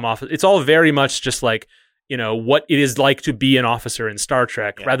non-com officer. It's all very much just like, what it is like to be an officer in Star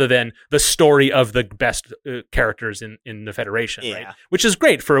Trek rather than the story of the best characters in the Federation, right? Which is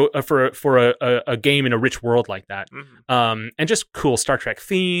great for a game in a rich world like that. And just cool Star Trek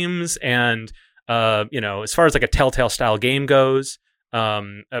themes and, as far as like a Telltale style game goes,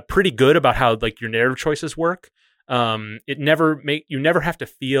 pretty good about how like your narrative choices work. You never have to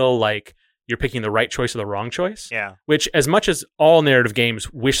feel like you're picking the right choice or the wrong choice. Yeah. Which, as much as all narrative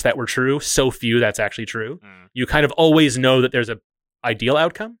games wish that were true, so few that's actually true. You kind of always know that there's a ideal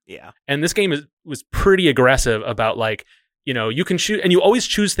outcome. Yeah. And this game was pretty aggressive about like, you can choose, and you always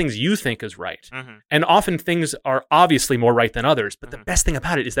choose things you think is right. And often things are obviously more right than others. But the best thing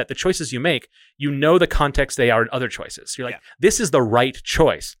about it is that the choices you make, the context they are in other choices. You're like, this is the right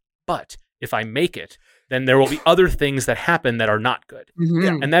choice. But if I make it, then there will be other things that happen that are not good.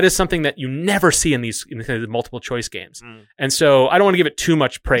 And that is something that you never see in these multiple choice games. And so I don't want to give it too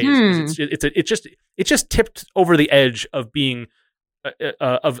much praise. It just tipped over the edge of being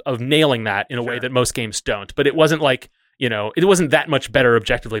of nailing that in a way that most games don't. But it wasn't like, it wasn't that much better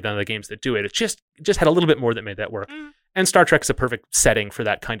objectively than the games that do it. It just had a little bit more that made that work. And Star Trek's a perfect setting for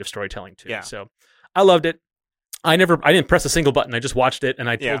that kind of storytelling too. Yeah. So I loved it. I didn't press a single button. I just watched it, and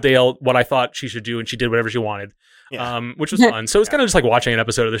I told Dale what I thought she should do, and she did whatever she wanted, which was fun. So it's kind of just like watching an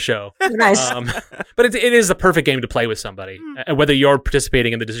episode of the show. Nice. But it is the perfect game to play with somebody, and whether you're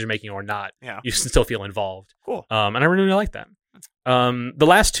participating in the decision making or not, you can still feel involved. Cool. And I really, really like that. The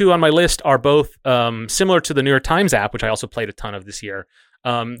last two on my list are both similar to the New York Times app, which I also played a ton of this year.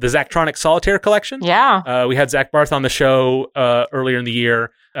 The Zachtronic Solitaire Collection. Yeah. We had Zach Barth on the show earlier in the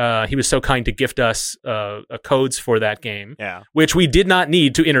year. He was so kind to gift us codes for that game, which we did not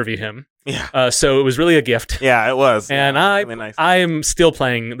need to interview him. Yeah. So it was really a gift. Yeah, it was. And I am still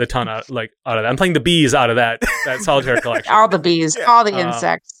playing the ton out of that. I'm playing the bees out of that Solitaire Collection. All the bees, all the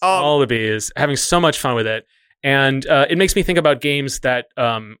insects. All the bees. Having so much fun with it. And it makes me think about games that,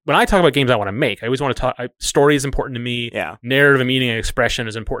 when I talk about games I want to make, I always want to talk, story is important to me. Yeah. Narrative and meaning and expression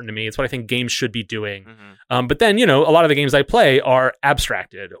is important to me. It's what I think games should be doing. But then, a lot of the games I play are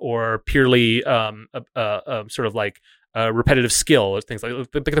abstracted or purely sort of like repetitive skill, or things like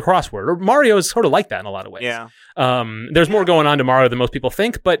the crossword. Or Mario is sort of like that in a lot of ways. Yeah. There's more going on to Mario than most people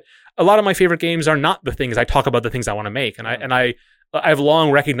think, but a lot of my favorite games are not the things I talk about, the things I want to make. And I've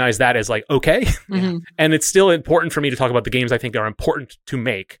long recognized that as like, okay. And it's still important for me to talk about the games I think are important to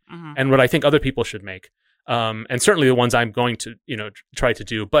make and what I think other people should make. And certainly the ones I'm going to, try to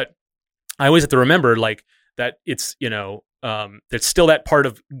do. But I always have to remember like that it's, there's still that part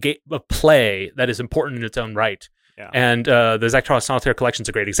of play that is important in its own right. Yeah. And the Zachtronic Solitaire Collection is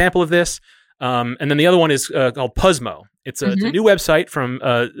a great example of this. And then the other one is called Puzzmo. It's a new website from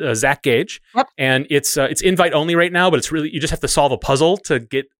Zach Gage, and it's invite only right now. But it's really, you just have to solve a puzzle to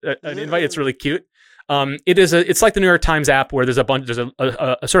get an invite. It's really cute. It's like the New York Times app where there's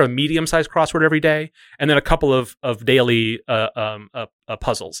a sort of medium sized crossword every day, and then a couple of daily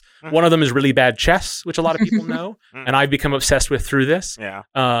puzzles. One of them is really bad chess, which a lot of people know, and I've become obsessed with through this. Yeah.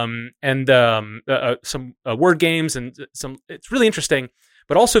 And some word games and some. It's really interesting.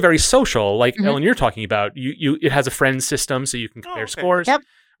 But also very social, like Ellen, you're talking about. It has a friends system, so you can compare scores. Yep.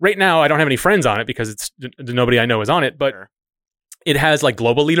 Right now, I don't have any friends on it because it's nobody I know is on it. But it has like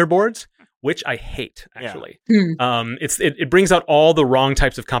global leaderboards, which I hate actually. Yeah. It brings out all the wrong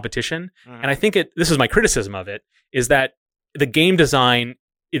types of competition, and I think this is my criticism of it, is that the game design,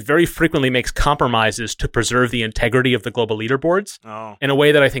 it very frequently makes compromises to preserve the integrity of the global leaderboards in a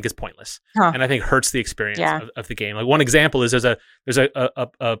way that I think is pointless and I think hurts the experience of the game. Like one example is there's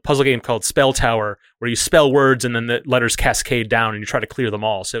a puzzle game called Spell Tower where you spell words and then the letters cascade down and you try to clear them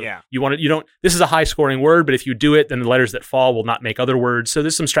all. So this is a high scoring word, but if you do it, then the letters that fall will not make other words. So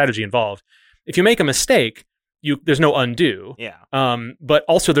there's some strategy involved. If you make a mistake, there's no undo. Yeah. But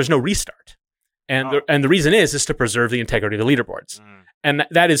also there's no restart. And the reason is to preserve the integrity of the leaderboards. And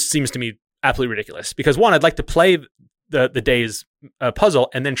that seems to me absolutely ridiculous because one, I'd like to play the day's puzzle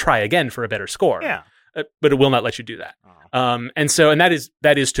and then try again for a better score. Yeah. But it will not let you do that.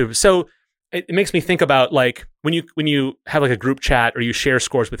 So it makes me think about like when you have like a group chat or you share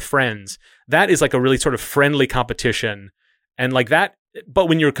scores with friends, that is like a really sort of friendly competition and like that. But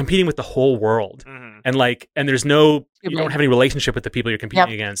when you're competing with the whole world and there's you don't have any relationship with the people you're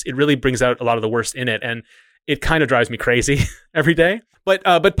competing against, it really brings out a lot of the worst in it. And it kind of drives me crazy every day. But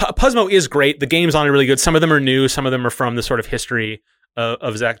Puzzmo is great. The games on it are really good. Some of them are new. Some of them are from the sort of history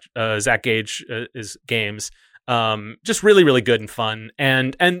of Zach Gage's games. Just really, really good and fun.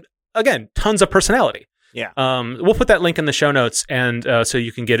 And again, tons of personality. Yeah. We'll put that link in the show notes, and so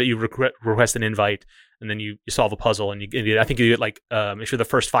you can get it. You request an invite, and then you solve a puzzle, and I think you get like if you're the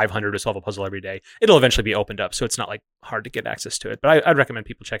first 500 to solve a puzzle every day, it'll eventually be opened up, so it's not like hard to get access to it. But I'd recommend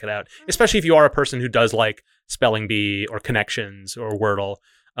people check it out, especially if you are a person who does like Spelling Bee or Connections or Wordle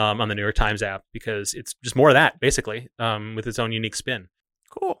on the New York Times app, because it's just more of that basically with its own unique spin.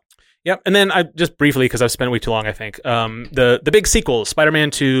 Cool. Yep, and then I just briefly, because I've spent way too long, I think, the big sequels, Spider-Man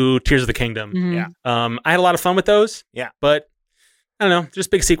 2, Tears of the Kingdom. Mm-hmm. Yeah, I had a lot of fun with those. Yeah, but I don't know, just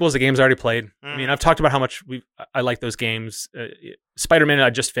big sequels. The games I already played. I mean, I've talked about how much I like those games. Spider-Man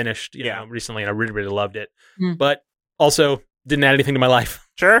I just finished, you know, recently, and I really, really loved it. But also didn't add anything to my life.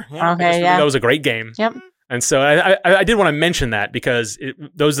 Sure. Yeah. Okay. Yeah. That was a great game. Yep. And so I did want to mention that because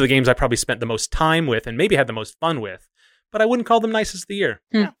those are the games I probably spent the most time with and maybe had the most fun with. But I wouldn't call them Nicest of the year.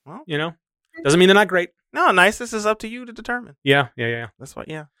 Yeah, well, you know, doesn't mean they're not great. No, Nicest is up to you to determine. Yeah. That's what.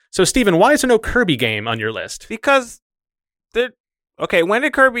 Yeah. So, Steven, why is there no Kirby game on your list? Because okay, when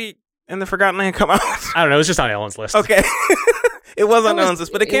did Kirby and the Forgotten Land come out? I don't know. It was just on Ellen's list. Okay. It was on Ellen's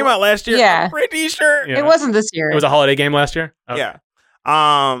list, but it came out last year. Yeah. I'm pretty sure. Yeah. It wasn't this year. It was a holiday game last year? Okay. Yeah.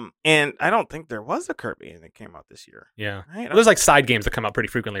 And I don't think there was a Kirby and it came out this year. Yeah. Right? Well, there's like side games that come out pretty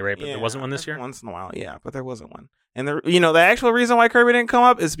frequently, right? But there wasn't one this year? Once in a while, yeah, but there wasn't one. And the actual reason why Kirby didn't come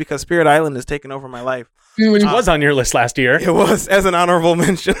up is because Spirit Island has taken over my life. Which was on your list last year. It was, as an honorable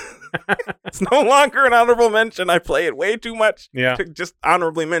mention. It's no longer an honorable mention. I play it way too much to just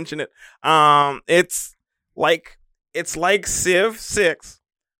honorably mention it. It's like Civ 6,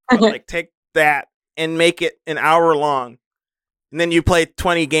 but like take that and make it an hour long. and then you play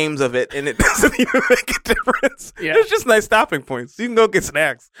 20 games of it, and it doesn't even make a difference. Yeah. There's just nice stopping points. You can go get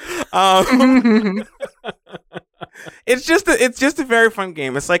snacks. It's just a very fun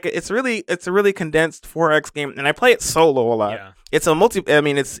game. It's like it's a really condensed 4X game, and I play it solo a lot. Yeah. It's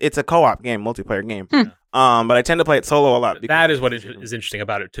a co-op game, multiplayer game. But I tend to play it solo a lot. That is what is interesting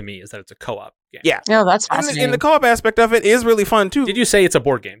about it to me, is that it's a co-op game. Yeah. No, that's fascinating. And the co-op aspect of it is really fun too. Did you say it's a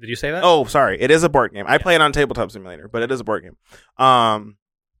board game? Did you say that? Oh, sorry. It is a board game. I play it on Tabletop Simulator, but it is a board game.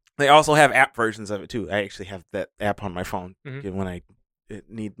 They also have app versions of it too. I actually have that app on my phone when I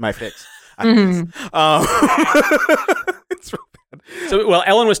need my fix. It's real bad. So, well,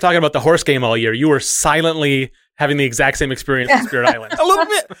 Ellen was talking about the horse game all year. You were silently having the exact same experience with Spirit Island. A little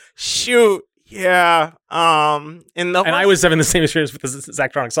bit. Shoot. Yeah. And I was having the same experience with the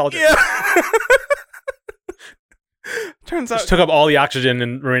Zachtronic Soldier. Yeah. Turns out Just took up all the oxygen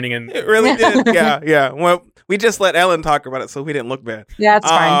and remaining in. It really did. Yeah. Well, we just let Ellen talk about it, so we didn't look bad. Yeah, it's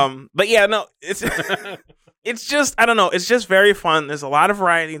fine. But yeah, no, it's just, I don't know. It's just very fun. There's a lot of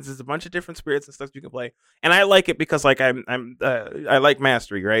variety. There's a bunch of different spirits and stuff you can play, and I like it because like I like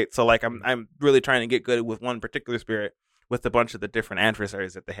mastery, right? So like I'm really trying to get good with one particular spirit with a bunch of the different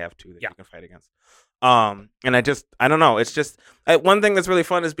adversaries that they have too that you can fight against. And I don't know. It's just one thing that's really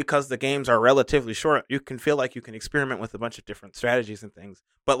fun is because the games are relatively short. You can feel like you can experiment with a bunch of different strategies and things,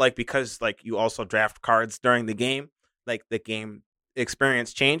 but like because like you also draft cards during the game, like the game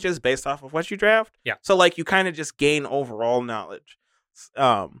experience changes based off of what you draft. Yeah. So like you kind of just gain overall knowledge,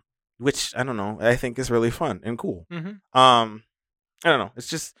 which I don't know. I think is really fun and cool. Mm-hmm. I don't know.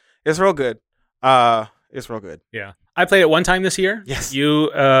 It's real good. It's real good. Yeah. I played it one time this year. Yes.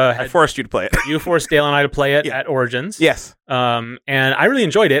 I forced you to play it. You forced Dale and I to play it at Origins. Yes. And I really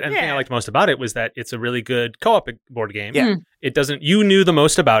enjoyed it. And the thing I liked most about it was that it's a really good co-op board game. Yeah. You knew the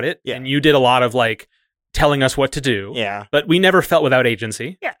most about it. Yeah. And you did a lot of like telling us what to do. Yeah. But we never felt without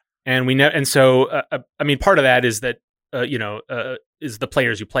agency. Yeah. And so, I mean, part of that is that, is the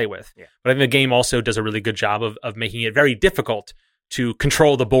players you play with. Yeah. But I think the game also does a really good job of making it very difficult to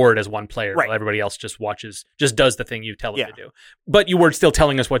control the board as one player, while everybody else just does the thing you tell them to do. But you were still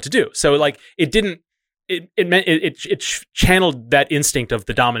telling us what to do. So like it channeled that instinct of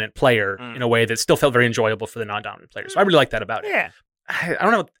the dominant player in a way that still felt very enjoyable for the non-dominant player. So I really like that about it. Yeah. I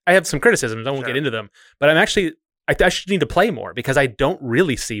don't know. I have some criticisms. I won't get into them, but I should need to play more because I don't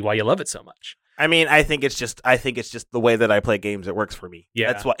really see why you love it so much. I mean, I think it's just the way that I play games. It works for me.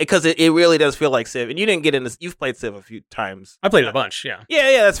 Yeah, that's why, because it really does feel like Civ. And you didn't get into. You've played Civ a few times. I played it a bunch. Yeah.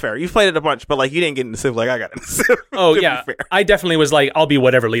 Yeah, that's fair. You've played it a bunch, but like you didn't get into Civ like I got into Civ. Oh yeah, I definitely was like, I'll be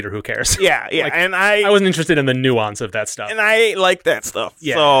whatever leader. Who cares? Yeah. Like, and I wasn't interested in the nuance of that stuff. And I like that stuff.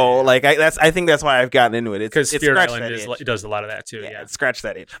 Yeah. So like I think that's why I've gotten into it. Because Spirit Island it does a lot of that too. Yeah. Scratch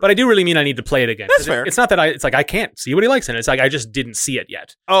that itch. But I do really mean I need to play it again. That's fair. It's not that it's like I can't see what he likes in it. It's like I just didn't see it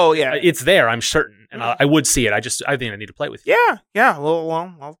yet. Oh yeah, it's there. I'm certain, and I would see it. I think I need to play with you. Yeah. Well,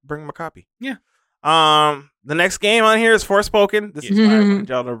 I'll bring him a copy. Yeah. The next game on here is Forspoken. This is why I wanted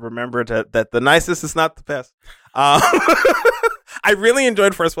y'all to remember that the Nicest is not the best. I really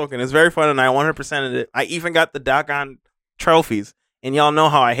enjoyed Forspoken. It's very fun, and I 100%ed it. I even got the doggone trophies, and y'all know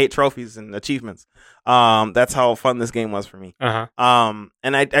how I hate trophies and achievements. That's how fun this game was for me. Uh-huh.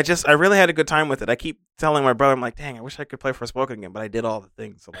 And I really had a good time with it. I keep telling my brother, I'm like, dang, I wish I could play Forspoken again, but I did all the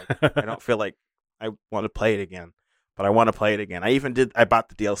things, so like, I don't feel like I want to play it again, but I want to play it again. I bought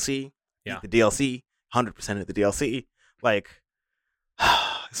the DLC. Yeah. The DLC, 100% of the DLC. Like,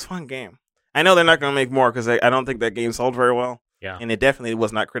 it's a fun game. I know they're not going to make more because I don't think that game sold very well. Yeah. And it definitely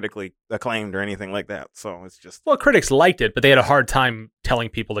was not critically acclaimed or anything like that. So it's just. Well, critics liked it, but they had a hard time telling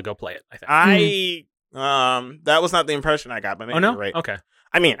people to go play it, I think. That was not the impression I got, but maybe you're right. Okay.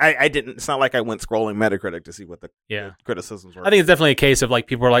 I mean, I didn't. It's not like I went scrolling Metacritic to see what the criticisms were. I think it's definitely a case of like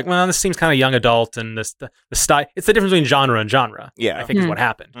people are like, well, this seems kind of young adult, and the style. It's the difference between genre and genre. Yeah, I think is what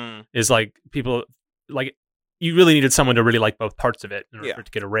happened. Is like people like you really needed someone to really like both parts of it in order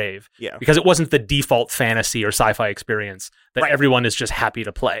to get a rave. Yeah, because it wasn't the default fantasy or sci-fi experience that everyone is just happy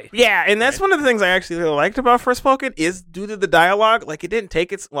to play. Yeah, and that's one of the things I actually really liked about Forspoken is due to the dialogue. Like it didn't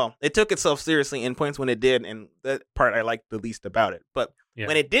take it took itself seriously in points when it did, and that part I liked the least about it. But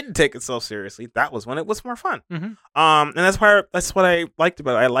when it didn't take itself seriously, that was when it was more fun. Mm-hmm. And that's what I liked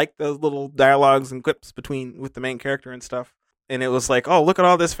about it. I liked those little dialogues and quips with the main character and stuff. And it was like, oh, look at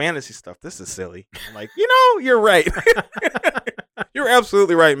all this fantasy stuff. This is silly. I'm like, you're right. You're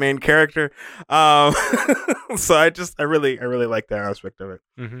absolutely right, main character. So I really like that aspect of it.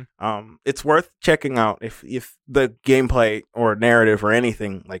 Mm-hmm. It's worth checking out if the gameplay or narrative or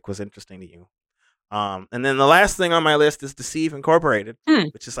anything like was interesting to you. And then the last thing on my list is Deceive Incorporated,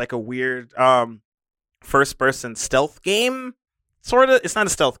 which is like a weird first person stealth game sort of. It's not a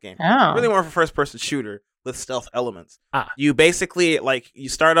stealth game. Oh. Really more of a first-person shooter with stealth elements. Ah. You basically you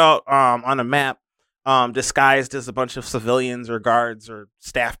start out on a map disguised as a bunch of civilians or guards or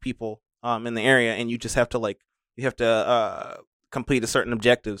staff people in the area, and you just have to complete a certain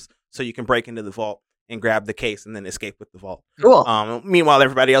objectives so you can break into the vault and grab the case and then escape with the vault. Cool. Meanwhile,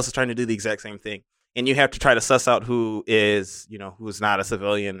 everybody else is trying to do the exact same thing. And you have to try to suss out who is not a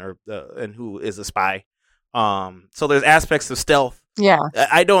civilian and who is a spy. So there's aspects of stealth. Yeah.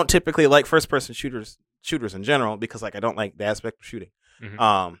 I don't typically like first-person shooters in general because I don't like the aspect of shooting.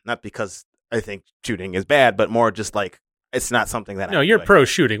 Mm-hmm. Not because I think shooting is bad, but more just it's not something that. No, you're pro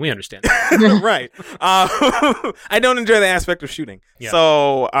shooting. We understand. Right. I don't enjoy the aspect of shooting. Yeah.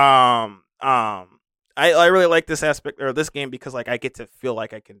 So I really like this aspect or this game because I get to feel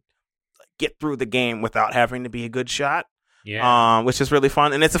like I can get through the game without having to be a good shot. Yeah. Which is really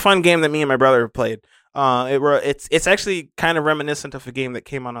fun, and it's a fun game that me and my brother played. It's actually kind of reminiscent of a game that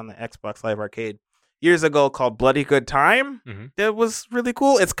came out on the Xbox Live Arcade years ago called Bloody Good Time. Mm-hmm. That was really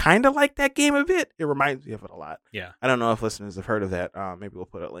cool. It's kind of like that game a bit. It reminds me of it a lot. Yeah. I don't know if listeners have heard of that. Maybe we'll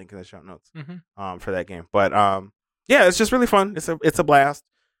put a link in the show notes mm-hmm. For that game. But yeah, it's just really fun. It's a blast.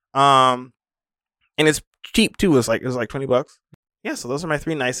 And it's cheap too. It was like $20. Yeah, so those are my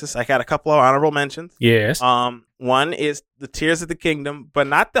 3 nicest. I got a couple of honorable mentions. Yes. One is the Tears of the Kingdom, but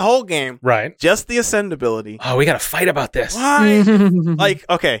not the whole game. Right. Just the ascend ability. Oh, we got to fight about this. Why?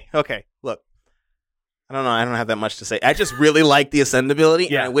 Okay. Look, I don't know. I don't have that much to say. I just really like the ascend ability,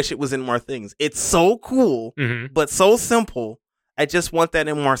 and I wish it was in more things. It's so cool, but so simple. I just want that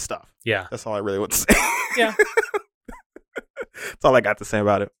in more stuff. Yeah. That's all I really want to say. Yeah. That's all I got to say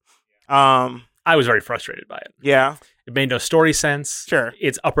about it. I was very frustrated by it. Yeah. It made no story sense. Sure.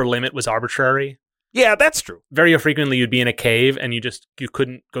 Its upper limit was arbitrary. Yeah, that's true. Very frequently, you'd be in a cave and you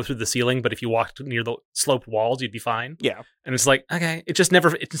couldn't go through the ceiling, but if you walked near the sloped walls, you'd be fine. Yeah. And it's like, okay, it just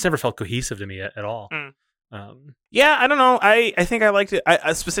never felt cohesive to me at all. Yeah, I don't know. I think I liked it.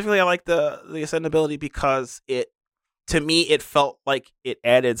 I specifically I liked the ascend ability because to me it felt like it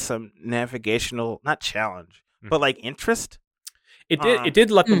added some navigational, not challenge, but interest. It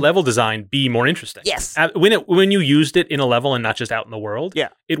did let the level design be more interesting. Yes. When you used it in a level and not just out in the world, yeah,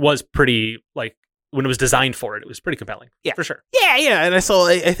 it was pretty, when it was designed for it, it was pretty compelling. Yeah. For sure. Yeah. And I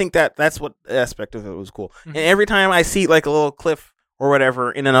think that's what aspect of it was cool. Mm-hmm. And every time I see a little cliff or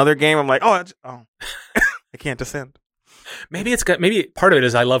whatever in another game, I'm like, oh, I can't descend. Maybe part of it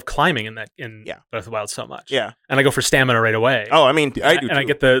is I love climbing in Breath of the Wild so much. Yeah. And I go for stamina right away. Oh, I mean, I do and too. I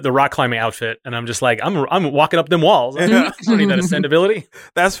get the rock climbing outfit, and I'm just like, I'm walking up them walls. I don't need that ascend ability.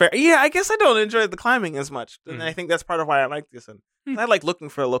 That's fair. Yeah, I guess I don't enjoy the climbing as much. And I think that's part of why I like the ascend. I like looking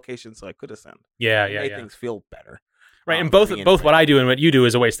for a location so I could ascend. Yeah. Make things feel better. Right, and both what I do and what you do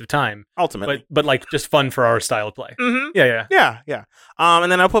is a waste of time. Ultimately. But just fun for our style of play. Mm-hmm. Yeah.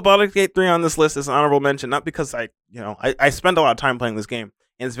 And then I'll put Baldur's Gate 3 on this list as an honorable mention, not because I spend a lot of time playing this game,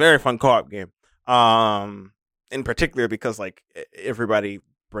 and it's a very fun co-op game. In particular because everybody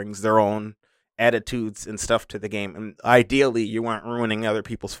brings their own attitudes and stuff to the game, and ideally you aren't ruining other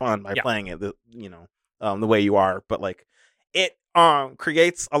people's fun by playing it the way you are, but it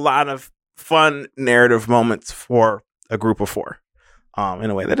creates a lot of fun narrative moments for a group of 4 in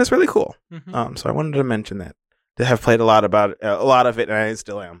a way that is really cool. Mm-hmm. So I wanted to mention that. To have played a lot of it, and I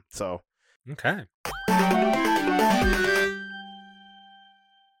still am. So okay.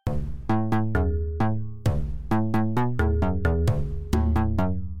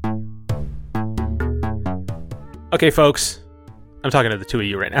 Okay, folks, I'm talking to the two of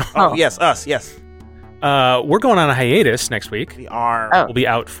you right now. Oh, yes, us, yes. We're going on a hiatus next week. We are. We'll be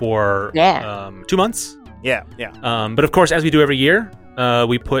out for 2 months. Yeah. But of course, as we do every year,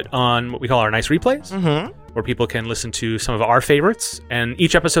 we put on what we call our nice replays, where people can listen to some of our favorites. And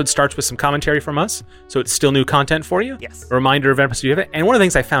each episode starts with some commentary from us, so it's still new content for you. Yes. A reminder of episode you have. And one of the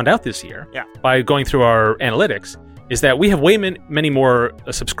things I found out this year, by going through our analytics, is that we have way many more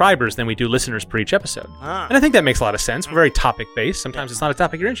subscribers than we do listeners per each episode. And I think that makes a lot of sense. We're very topic-based. Sometimes it's not a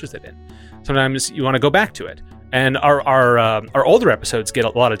topic you're interested in. Sometimes you want to go back to it. And our older episodes get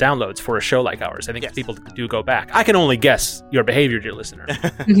a lot of downloads for a show like ours. I think people do go back. I can only guess your behavior, dear listener.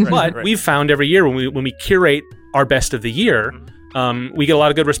 But we've found every year when we curate our best of the year, we get a lot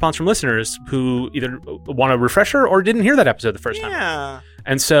of good response from listeners who either want a refresher or didn't hear that episode the first time.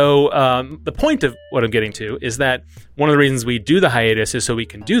 And so the point of what I'm getting to is that one of the reasons we do the hiatus is so we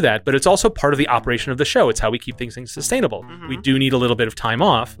can do that, but it's also part of the operation of the show. It's how we keep things sustainable. We do need a little bit of time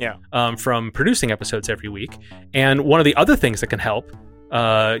off from producing episodes every week. And one of the other things that can help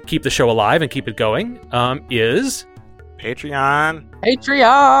keep the show alive and keep it going is... Patreon.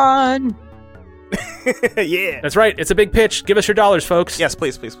 Yeah. That's right. It's a big pitch. Give us your dollars, folks. Yes,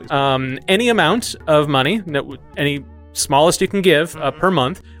 please. Any amount of money, any smallest you can give per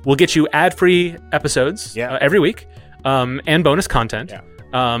month, will get you ad-free episodes every week and bonus content.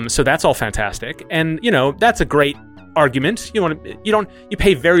 Yeah. So that's all fantastic. And, that's a great argument. You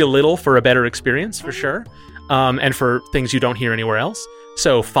pay very little for a better experience, for sure. And for things you don't hear anywhere else.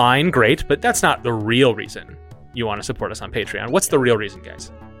 So fine, great, but that's not the real reason you want to support us on Patreon. What's the real reason,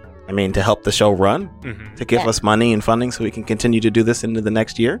 guys? I mean, to help the show run, to give us money and funding so we can continue to do this into the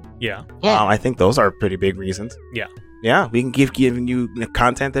next year. Yeah. I think those are pretty big reasons. Yeah. Yeah, we can giving you the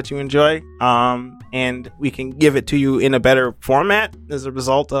content that you enjoy, and we can give it to you in a better format as a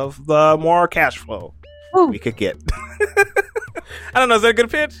result of the more cash flow we could get. I don't know, is that a good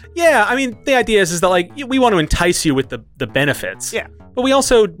pitch? Yeah, I mean, the idea is that, we want to entice you with the benefits. Yeah. But we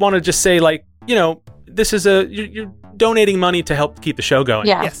also want to just say, this is you're donating money to help keep the show going.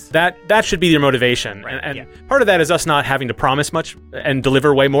 Yeah. Yes. That should be your motivation. Right. And part of that is us not having to promise much and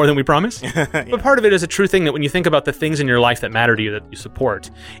deliver way more than we promise. But part of it is a true thing that when you think about the things in your life that matter to you that you support,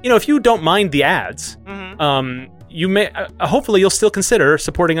 if you don't mind the ads, you may hopefully you'll still consider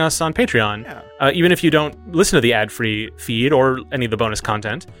supporting us on Patreon, even if you don't listen to the ad-free feed or any of the bonus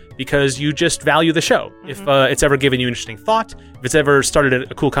content, because you just value the show. If it's ever given you interesting thought, if it's ever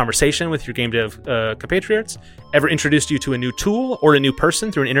started a cool conversation with your game dev compatriots, ever introduced you to a new tool or a new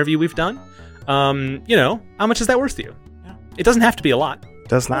person through an interview we've done, how much is that worth to you? Yeah. It doesn't have to be a lot.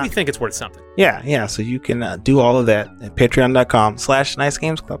 Does not. We think it's worth something. Yeah. So you can do all of that at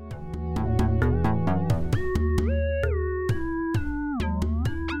patreon.com/nicegamesclub.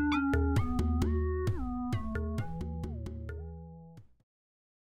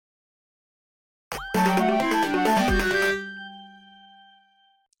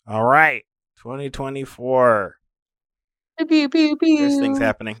 All right, 2024. Pew, pew, pew. There's things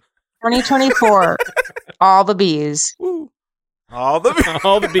happening. 2024. All the bees. Woo. All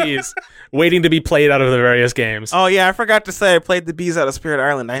the bees waiting to be played out of the various games. Oh, yeah, I forgot to say I played the bees out of Spirit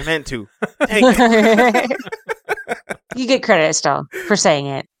Island. I meant to. Dang it. You get credit still for saying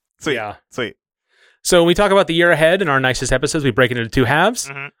it. Sweet. Yeah. Sweet. So when we talk about the year ahead in our nicest episodes, we break it into two halves.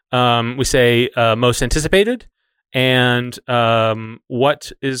 We say most anticipated and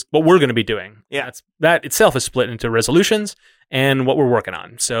what we're going to be doing. Yeah. That itself is split into resolutions and what we're working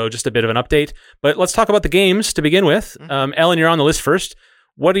on. So just a bit of an update. But let's talk about the games to begin with. Ellen, you're on the list first.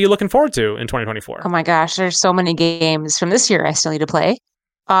 What are you looking forward to in 2024? Oh my gosh, there's so many games from this year I still need to play.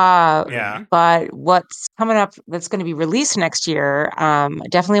 But what's coming up that's going to be released next year, I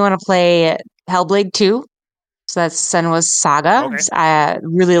definitely want to play Hellblade 2. So that's Senua's Saga. Okay. I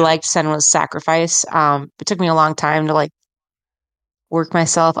really liked Senua's Sacrifice. It took me a long time to work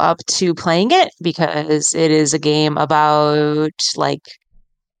myself up to playing it because it is a game about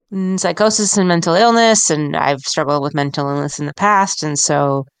psychosis and mental illness, and I've struggled with mental illness in the past, and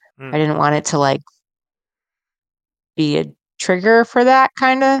so I didn't want it to be a trigger for that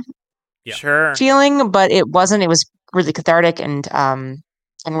kind of feeling, but it wasn't. It was really cathartic and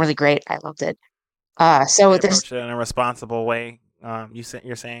really great. I loved it. So they approached it in a responsible way.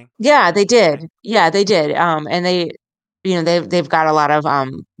 You're saying? Yeah, they did. And they've got a lot of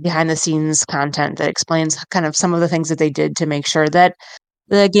behind the scenes content that explains kind of some of the things that they did to make sure that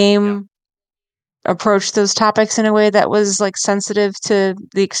the game approached those topics in a way that was sensitive to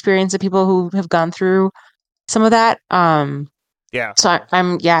the experience of people who have gone through some of that. So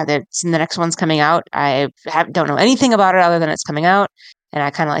the next one's coming out. I don't know anything about it other than it's coming out, and I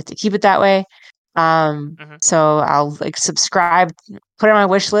kind of like to keep it that way. So I'll subscribe, put it on my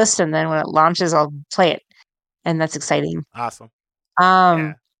wish list, and then when it launches, I'll play it, and that's exciting. Awesome.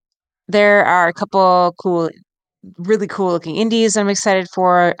 There are a couple really cool looking indies I'm excited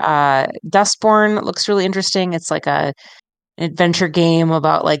for. Dustborn looks really interesting. It's an adventure game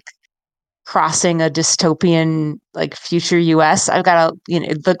about crossing a dystopian future US. I've got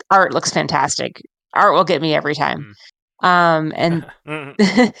the art looks fantastic. Art will get me every time. And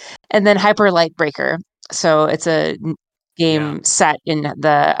and then Hyper Light Breaker. So it's a game set in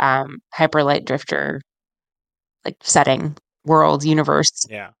the Hyper Light Drifter setting, world, universe.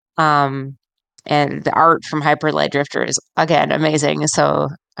 And the art from Hyper Light Drifter is again amazing. So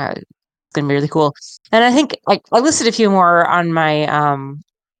it's gonna be really cool. And I think I listed a few more on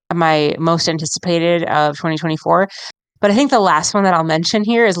my most anticipated of 2024. But I think the last one that I'll mention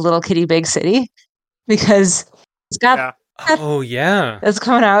here is Little Kitty Big City, because it's got it's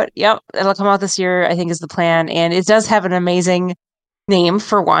coming out. Yep, it'll come out this year, I think, is the plan, and it does have an amazing name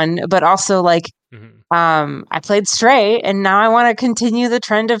for one, but also I played Stray, and now I want to continue the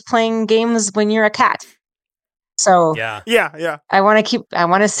trend of playing games when you're a cat. So yeah. I want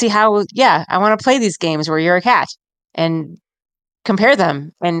to see how, I want to play these games where you're a cat and compare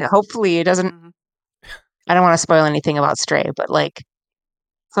them. And hopefully it doesn't, I don't want to spoil anything about Stray, but like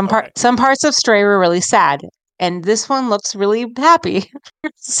some parts of Stray were really sad. And this one looks really happy.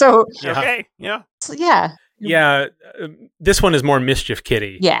 So, this one is more Mischief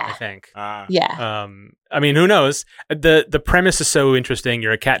Kitty. Yeah. I think. Yeah. I mean, who knows? The premise is so interesting.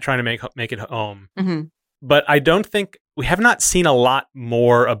 You're a cat trying to make it home. Mm-hmm. But I don't think we have not seen a lot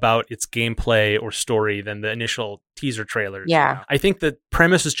more about its gameplay or story than the initial teaser trailers. Yeah. I think the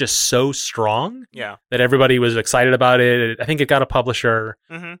premise is just so strong that everybody was excited about it. I think it got a publisher.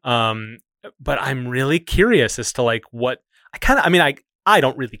 Mm-hmm. But I'm really curious as to like what I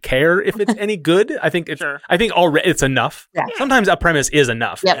don't really care if it's any good. I think I think already it's enough. Yeah. Sometimes a premise is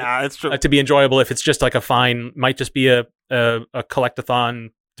enough. Yep. Yeah, it's true. To be enjoyable. If it's just like might just be a collectathon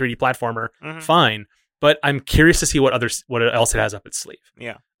 3D platformer, fine. But I'm curious to see what else it has up its sleeve.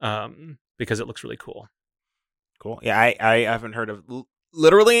 Yeah. Because it looks really cool. Cool. Yeah, I haven't heard of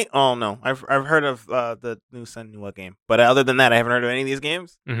literally. Oh no, I've heard of the new Senua game, but other than that, I haven't heard of any of these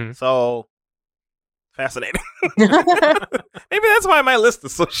games. Mm-hmm. So fascinating. Maybe that's why my list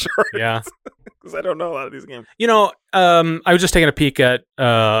is so short. Yeah, because I don't know a lot of these games. I was just taking a peek at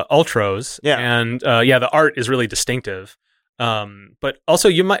Ultros. Yeah, and the art is really distinctive. But also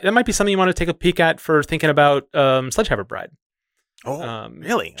that might be something you want to take a peek at for thinking about Sledgehammer Bride. Oh,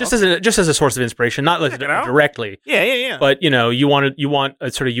 really? Just as a source of inspiration, not like directly. Yeah. But you want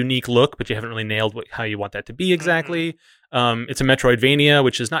a sort of unique look, but you haven't really nailed how you want that to be exactly. Mm-hmm. It's a Metroidvania,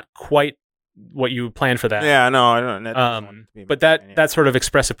 which is not quite what you planned for that. Yeah, no, I don't. But that sort of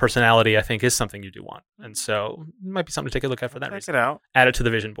expressive personality, I think, is something you do want, and so it might be something to take a look at for that reason. Check it out. Add it to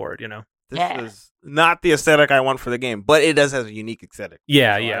the vision board. This is not the aesthetic I want for the game, but it does have a unique aesthetic.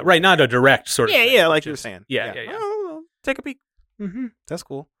 Yeah. Right, not a direct sort of. Yeah, like you were saying. Yeah. Oh, take a peek. Mm-hmm. That's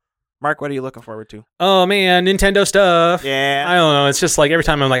cool. Mark, what are you looking forward to? Oh man, Nintendo stuff. Yeah. I don't know. It's just like every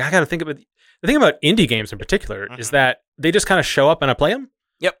time I'm like, I got to think about the thing about indie games in particular is that they just kind of show up and I play them.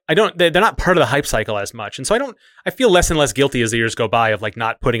 Yep. They're not part of the hype cycle as much. And so I feel less and less guilty as the years go by of like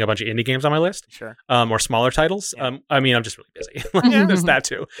not putting a bunch of indie games on my list. Sure. Or smaller titles. Yeah. I'm just really busy. There's that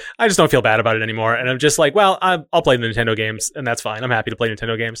too. I just don't feel bad about it anymore. And I'm just like, well, I'll play the Nintendo games and that's fine. I'm happy to play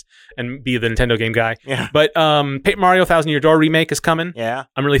Nintendo games and be the Nintendo game guy. Yeah. But Paper Mario Thousand Year Door remake is coming. Yeah.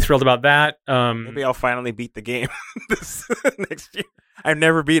 I'm really thrilled about that. Maybe I'll finally beat the game this next year. I've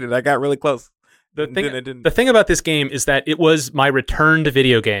never beat it. I got really close. The thing about this game is that it was my return to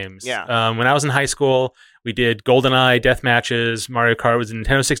video games. Yeah. When I was in high school, we did GoldenEye, death matches, Mario Kart was in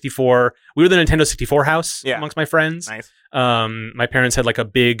Nintendo 64. We were the Nintendo 64 house amongst my friends. Nice. My parents had like a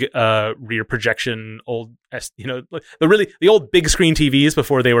big rear projection, old, the old big screen TVs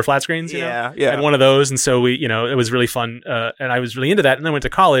before they were flat screens. Yeah. I had one of those, and so it was really fun, and I was really into that. And then I went to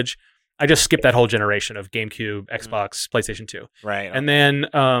college. I just skipped that whole generation of GameCube, Xbox, PlayStation 2. Right. And then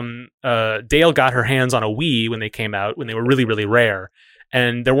Dale got her hands on a Wii when they came out, when they were really, really rare.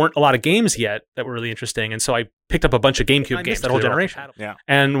 And there weren't a lot of games yet that were really interesting. And so I picked up a bunch of GameCube games that whole generation. Yeah.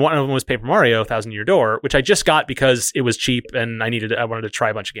 And one of them was Paper Mario, Thousand Year Door, which I just got because it was cheap and I wanted to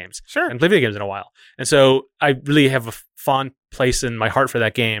try a bunch of games. Sure. And play video games in a while. And so I really have a fond place in my heart for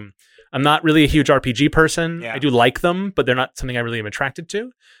that game. I'm not really a huge RPG person. Yeah. I do like them, but they're not something I really am attracted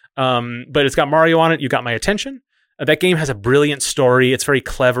to. But it's got Mario on it. You got my attention. That game has a brilliant story. It's very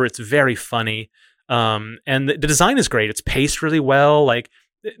clever. It's very funny. And the design is great. It's paced really well. Like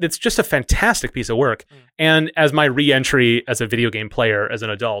it's just a fantastic piece of work. And as my re-entry as a video game player as an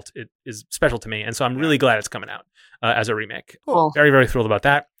adult, it is special to me. And so I'm really glad it's coming out as a remake. Cool. Very, very thrilled about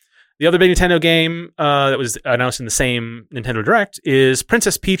that. The other big Nintendo game that was announced in the same Nintendo Direct is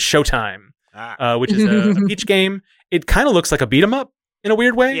Princess Peach Showtime, which is a Peach game. It kind of looks like a beat 'em up in a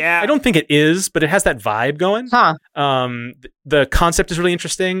weird way. Yeah. I don't think it is, but it has that vibe going. Huh. The concept is really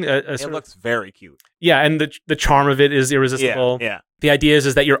interesting. It looks very cute. Yeah, and the charm of it is irresistible. Yeah. The idea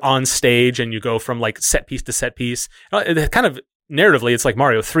is that you're on stage and you go from like set piece to set piece. Kind of narratively, it's like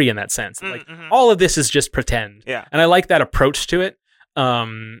Mario 3 in that sense. Like all of this is just pretend. Yeah. And I like that approach to it.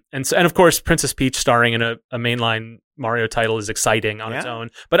 And of course, Princess Peach starring in a mainline Mario title is exciting on its own.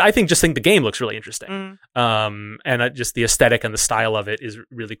 But I think the game looks really interesting. And just the aesthetic and the style of it is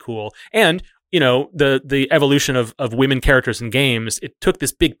really cool. And the evolution of women characters in games, it took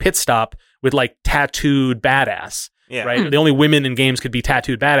this big pit stop with like tattooed badass. Yeah. Right. The only women in games could be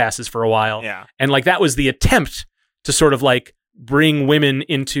tattooed badasses for a while. Yeah. And like that was the attempt to sort of like bring women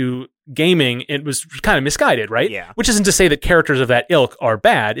into gaming. It was kind of misguided, right? Yeah. Which isn't to say that characters of that ilk are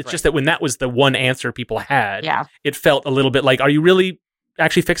bad. It's just that when that was the one answer people had, it felt a little bit like, are you really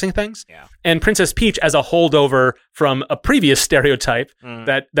actually fixing things. Yeah. And Princess Peach as a holdover from a previous stereotype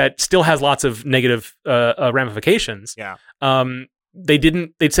that still has lots of negative ramifications. Yeah.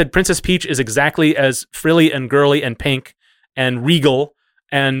 They said Princess Peach is exactly as frilly and girly and pink and regal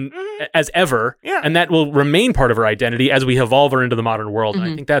and as ever. Yeah. And that will remain part of her identity as we evolve her into the modern world. And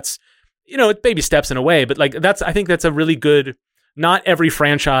I think that's, it's baby steps in a way, but like I think that's a really good, not every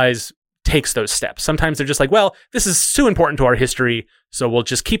franchise takes those steps. Sometimes they're just like, well, this is too important to our history, so we'll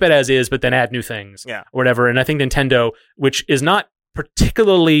just keep it as is, but then add new things or whatever. And I think Nintendo, which is not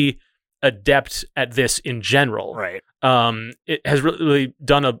particularly adept at this in general, right? It has really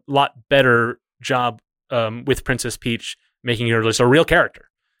done a lot better job with Princess Peach, making her just a real character.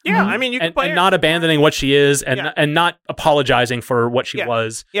 Yeah, I mean, you can play and not abandoning what she is, and not apologizing for what she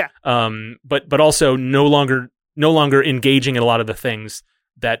was. Yeah. But also no longer engaging in a lot of the things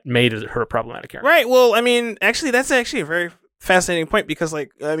that made her a problematic character. Right. Well, I mean, that's a very fascinating point because,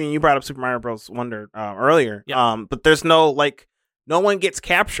 like, I mean, you brought up Super Mario Bros. Wonder earlier. Yeah. But there's no one gets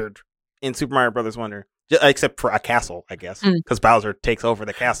captured in Super Mario Brothers Wonder. Except for a castle, I guess, because Bowser takes over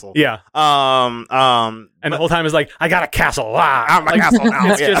the castle. Yeah. And the whole time is like, I got a castle. I'm a castle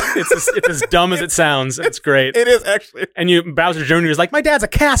now. It's as dumb as it sounds. It's great. It is actually. And Bowser Jr. is like, my dad's a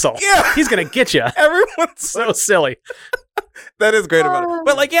castle. Yeah. He's gonna get you. Everyone's so silly. That is great about it.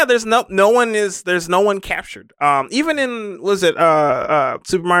 But like, yeah, there's no one captured. Even in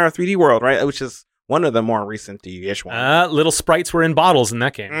Super Mario 3D World, right, which is one of the more recent ish ones. Little sprites were in bottles in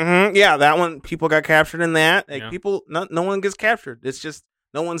that game. Mm-hmm. Yeah, that one, people got captured in that. Like, no one gets captured. It's just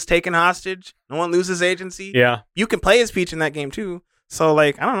no one's taken hostage. No one loses agency. Yeah. You can play as Peach in that game too. So,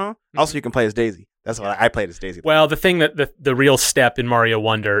 like, I don't know. Also, you can play as Daisy. That's what I played as Daisy. Well, the thing that the real step in Mario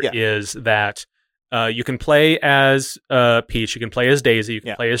Wonder is that you can play as Peach, you can play as Daisy, you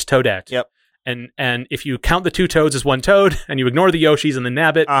can play as Toadette. Yep. And if you count the two Toads as one Toad, and you ignore the Yoshis and the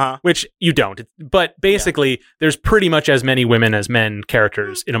Nabbit, which you don't, but basically there's pretty much as many women as men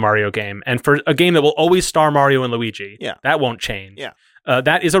characters in a Mario game. And for a game that will always star Mario and Luigi, that won't change. Yeah.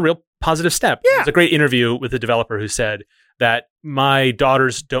 That is a real positive step. Yeah. There's a great interview with the developer who said that my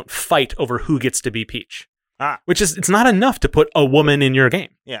daughters don't fight over who gets to be Peach. Which is, it's not enough to put a woman in your game.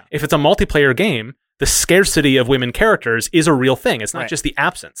 Yeah. If it's a multiplayer game, the scarcity of women characters is a real thing. It's not just the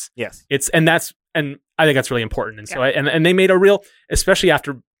absence. Yes. And I think that's really important. And so and they made a real, especially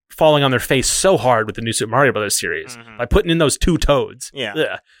after falling on their face so hard with the new Super Mario Brothers series, by putting in those two Toads.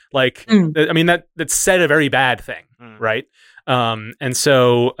 Yeah. I mean, that said a very bad thing, right? And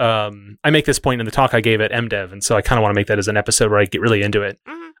so I make this point in the talk I gave at MDev, and so I kind of want to make that as an episode where I get really into it.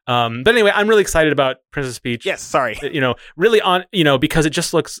 But anyway, I'm really excited about Princess Peach. Yes, sorry. Really because it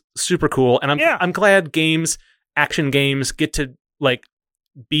just looks super cool, and I'm glad action games get to like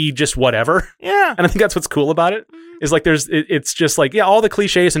be just whatever. Yeah. And I think that's what's cool about it. Is like it's just like, all the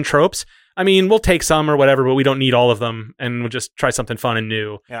cliches and tropes. I mean, we'll take some or whatever, but we don't need all of them, and we'll just try something fun and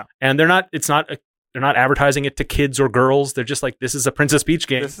new. Yeah. And they're not advertising it to kids or girls. They're just like, this is a Princess Peach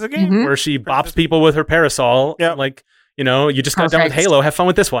game. This is a game where she bops people with her parasol. Yeah. Like, you just got done with Halo. Have fun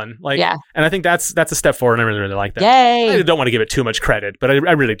with this one. Like, and I think that's a step forward, and I really, really like that. Yay! I don't want to give it too much credit, but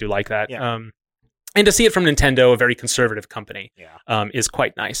I really do like that. Yeah. And to see it from Nintendo, a very conservative company, is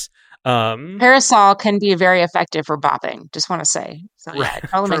quite nice. Parasol can be very effective for bopping. Just want to say, so yeah, it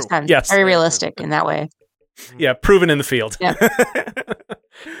probably makes sense. Yes. Very realistic in that way. Yeah, proven in the field. Yeah.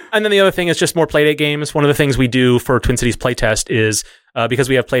 And then the other thing is just more Playdate games. One of the things we do for Twin Cities Playtest is because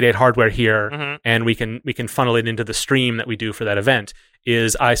we have Playdate hardware here, and we can funnel it into the stream that we do for that event.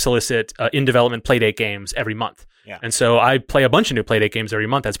 Is I solicit in development Playdate games every month, and so I play a bunch of new Playdate games every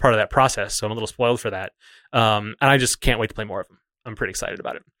month as part of that process. So I'm a little spoiled for that, and I just can't wait to play more of them. I'm pretty excited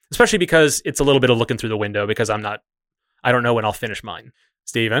about it, especially because it's a little bit of looking through the window because I don't know when I'll finish mine.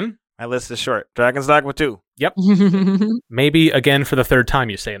 Steven? My list is short. Dragon's Dogma 2. Yep. Maybe again for the third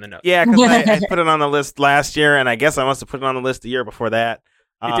time, you say in the note. Yeah, because I put it on the list last year, and I guess I must have put it on the list the year before that.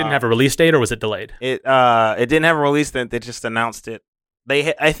 It didn't have a release date, or was it delayed? It didn't have a release date. They just announced it.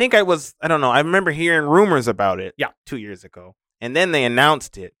 I don't know. I remember hearing rumors about it 2 years ago, and then they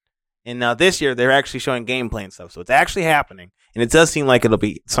announced it. And now this year, they're actually showing gameplay and stuff, so it's actually happening. And it does seem like it'll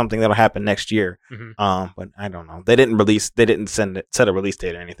be something that'll happen next year. But I don't know. They didn't set a release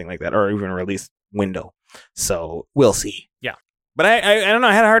date or anything like that, or even a release window. So we'll see. Yeah. But I don't know.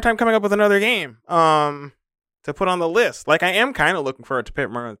 I had a hard time coming up with another game to put on the list. Like, I am kind of looking forward to Paper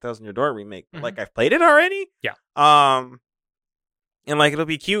Mario 1,000 Year Door remake. But like, I've played it already. Yeah. And like, it'll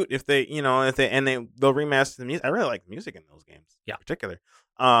be cute if they'll remaster the music. I really like the music in those games. Yeah. In particular.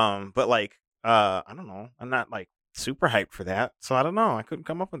 But like, I don't know. I'm not like super hyped for that. So I don't know. I couldn't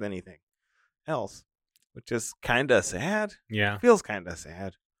come up with anything else. which is kind of sad. Yeah. Feels kind of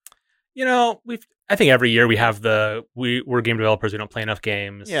sad. I think every year we have we're game developers. We don't play enough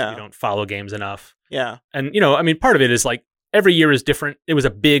games. Yeah. We don't follow games enough. Yeah. And, part of it is like every year is different. It was a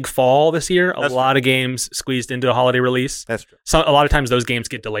big fall this year. A lot of games squeezed into a holiday release. That's true. So a lot of times those games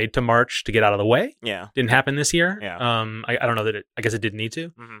get delayed to March to get out of the way. Yeah. Didn't happen this year. Yeah. I don't know that I guess it didn't need to,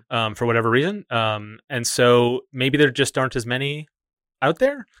 Mm-hmm. for whatever reason. And so maybe there just aren't as many out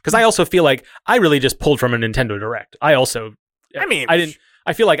there. Because I also feel like I really just pulled from a Nintendo Direct.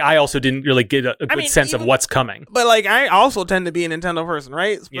 I feel like I also didn't really get a good sense of what's coming. But like, I also tend to be a Nintendo person,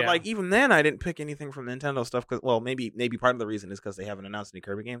 right? But Yeah. like, even then, I didn't pick anything from Nintendo stuff because, well, maybe part of the reason is because they haven't announced any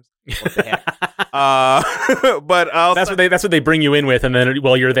Kirby games. What the heck? But also, that's what they bring you in with, and then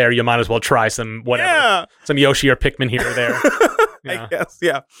while you're there, you might as well try some whatever, some Yoshi or Pikmin here or there. I guess,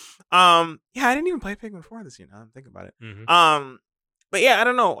 yeah. I didn't even play Pikmin 4 this year. Now I'm thinking about it. Mm-hmm. But yeah, I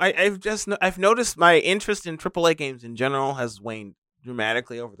don't know. I've noticed my interest in AAA games in general has waned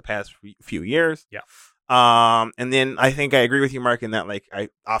dramatically over the past few years. Yeah. And then I think I agree with you, Mark, in that like I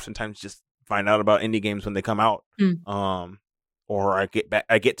oftentimes just find out about indie games when they come out. Or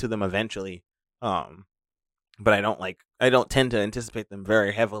I get to them eventually. But I don't tend to anticipate them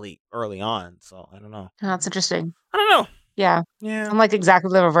very heavily early on. So I don't know. Oh, that's interesting. I don't know. Yeah. Yeah. I'm like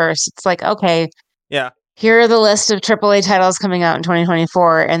exactly the reverse. It's like, okay. Yeah. Here are the list of AAA titles coming out in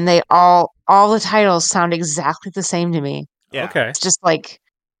 2024, and they all the titles sound exactly the same to me. Yeah. Okay. It's just like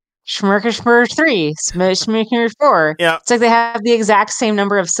Schmirker 3, Schmirker 4. Yeah. It's like they have the exact same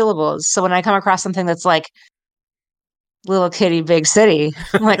number of syllables. So when I come across something that's like Little Kitty Big City,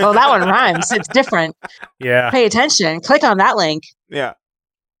 I'm like, oh, that one rhymes. It's different. Yeah. Pay attention. Click on that link. Yeah.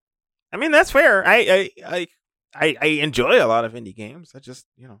 I mean, that's fair. I enjoy a lot of indie games. I just,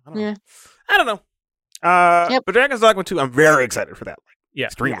 I don't know. I don't know. Yep. But Dragon's Dogma 2, I'm very excited for that. Yeah.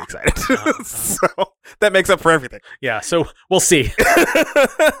 Extremely excited. So that makes up for everything. Yeah. So we'll see.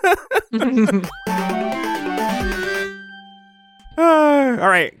 All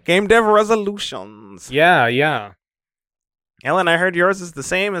right. Game dev resolutions. Yeah. Ellen, I heard yours is the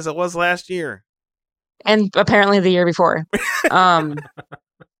same as it was last year. And apparently the year before.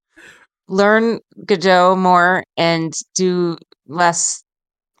 Learn Godot more and do less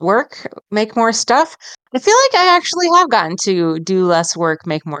work, make more stuff. I feel like I actually have gotten to do less work,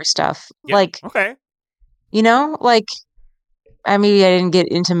 make more stuff. Yeah. Like, okay. Maybe I didn't get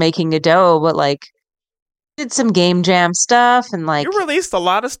into making Godot, but like did some game jam stuff and like you released a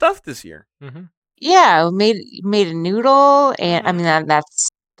lot of stuff this year. Mm-hmm. Yeah, made a noodle, and I mean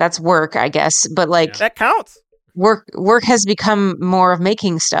that's work, I guess, but like that counts. Work has become more of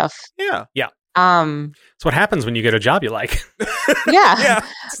making stuff. Yeah. It's what happens when you get a job you like. Yeah.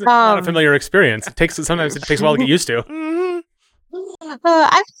 It's not a familiar experience. Sometimes it takes a while to get used to.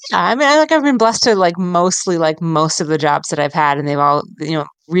 I've been blessed to like mostly like most of the jobs that I've had, and they've all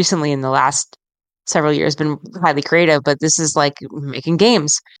recently in the last several years been highly creative. But this is like making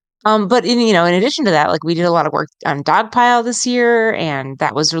games. But in addition to that, like we did a lot of work on Dogpile this year, and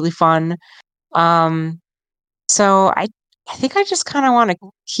that was really fun. So I think I just kind of want to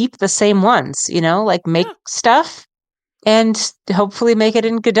keep the same ones, like make stuff and hopefully make it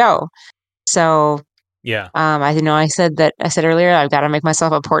in Godot. So yeah, I said earlier I've got to make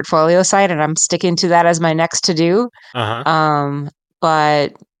myself a portfolio site, and I'm sticking to that as my next to do.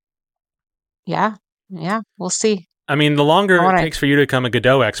 But yeah, we'll see. I mean, the longer it takes for you to become a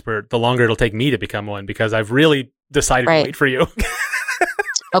Godot expert, the longer it'll take me to become one, because I've really decided to wait for you.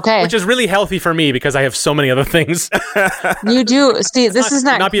 Okay. Which is really healthy for me because I have so many other things. You do. See, this is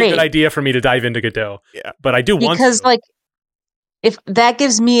not be a good idea for me to dive into Godot. Yeah. But I do want to. Because, like, if that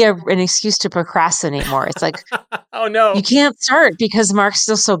gives me an excuse to procrastinate more. It's like, oh, no. You can't start because Mark's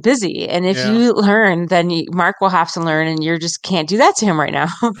still so busy. And if you learn, then Mark will have to learn, and you just can't do that to him right now.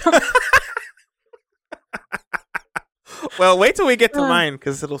 Well, wait till we get to mine,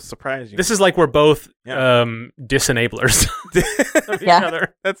 because it'll surprise you. This is like we're both disenablers of each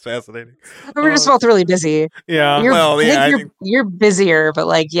other. That's fascinating. We're just both really busy. Yeah. You're busier, but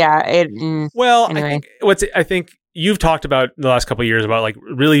like, anyway. I think you've talked about the last couple of years about like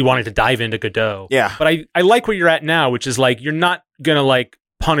really wanting to dive into Godot. Yeah. But I like where you're at now, which is like you're not gonna like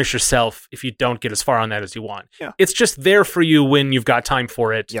punish yourself if you don't get as far on that as you want. Yeah. It's just there for you when you've got time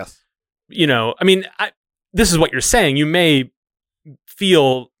for it. Yes. I mean, this is what you're saying. You may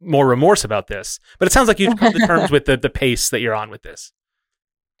feel more remorse about this, but it sounds like you've come to terms with the pace that you're on with this.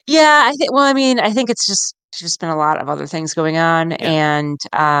 Yeah, I think. Well, I mean, I think it's just been a lot of other things going on, and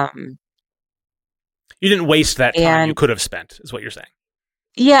you didn't waste that time you could have spent, is what you're saying.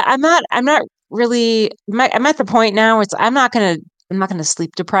 Yeah, I'm not really. I'm at the point now where I'm not gonna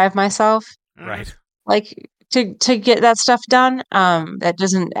sleep deprive myself. Right. like to get that stuff done. That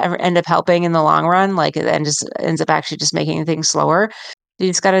doesn't ever end up helping in the long run. Like it then just ends up actually just making things slower. You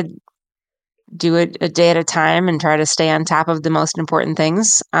just got to do it a day at a time and try to stay on top of the most important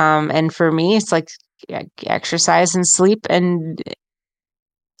things. And for me, it's like exercise and sleep and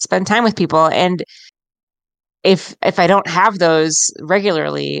spend time with people. And if I don't have those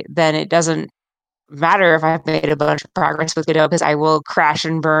regularly, then it doesn't matter if I've made a bunch of progress with Godot, because I will crash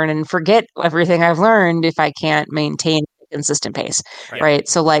and burn and forget everything I've learned if I can't maintain a consistent pace. Right.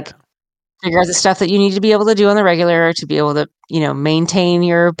 So like figure out the stuff that you need to be able to do on the regular to be able to, maintain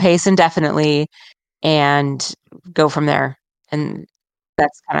your pace indefinitely and go from there. And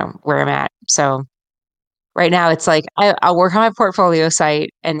that's kind of where I'm at. So right now it's like I'll work on my portfolio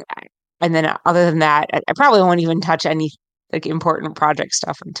site and then other than that, I probably won't even touch any like important project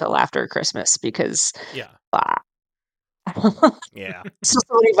stuff until after Christmas because yeah, so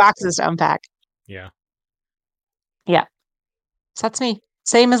many boxes to unpack. Yeah. So that's me.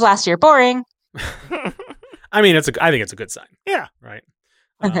 Same as last year. Boring. I mean, I think it's a good sign. Yeah. Right.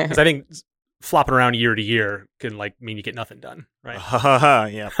 Because I think flopping around year to year can mean you get nothing done. Right.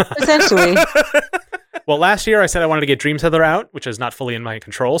 Yeah. Essentially. Well, last year I said I wanted to get Dream Settler out, which is not fully in my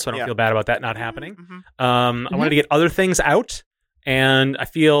control, so I don't feel bad about that not happening. I wanted to get other things out, and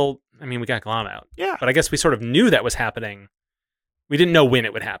we got Glom out. Yeah. But I guess we sort of knew that was happening. We didn't know when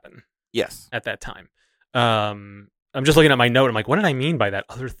it would happen. Yes. At that time. I'm just looking at my note. I'm like, what did I mean by that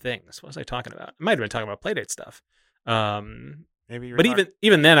other things? What was I talking about? I might have been talking about Playdate stuff. Maybe. But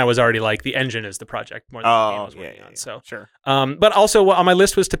even then, I was already like, the engine is the project more than the game I was working on. So sure. But also on my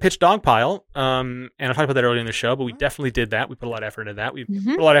list was to pitch Dogpile. And I talked about that earlier in the show, but we definitely did that. We put a lot of effort into that. We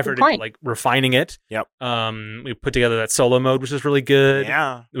put a lot of effort into like refining it. Yep. We put together that solo mode, which is really good.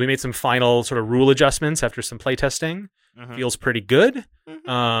 Yeah. We made some final sort of rule adjustments after some playtesting. Feels pretty good.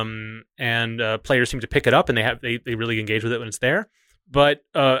 And players seem to pick it up, and they really engage with it when it's there. But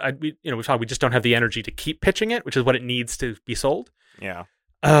we just don't have the energy to keep pitching it, which is what it needs to be sold. Yeah.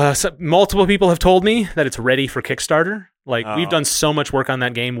 So multiple people have told me that it's ready for Kickstarter. Like we've done so much work on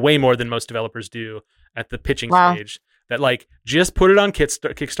that game, way more than most developers do at the pitching stage. That like just put it on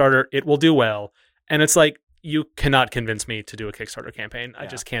Kickstarter, it will do well. And it's like you cannot convince me to do a Kickstarter campaign. I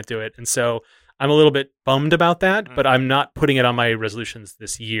just can't do it. And so I'm a little bit bummed about that, but I'm not putting it on my resolutions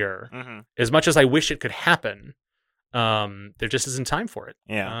this year. As much as I wish it could happen, there just isn't time for it.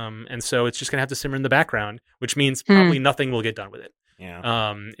 Yeah. And so it's just going to have to simmer in the background, which means probably nothing will get done with it.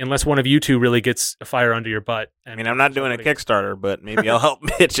 Yeah. Unless one of you two really gets a fire under your butt. I mean, I'm not doing a Kickstarter, but maybe I'll help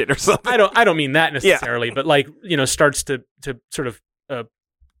pitch it or something. I don't mean that necessarily, but like, starts to sort of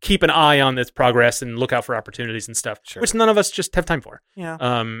keep an eye on this progress and look out for opportunities and stuff, which none of us just have time for. Yeah.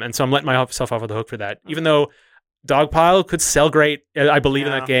 And so I'm letting myself off of the hook for that, even though Dogpile could sell great. I believe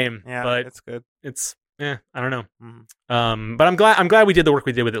in that game, but it's good. It's I don't know. But I'm glad we did the work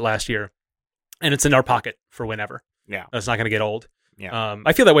we did with it last year, and it's in our pocket for whenever. Yeah. It's not going to get old. Yeah.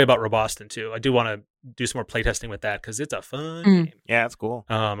 I feel that way about Roboston too. I do want to do some more playtesting with that because it's a fun game. Yeah, it's cool.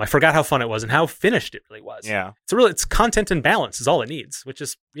 I forgot how fun it was and how finished it really was. Yeah. It's content and balance is all it needs, which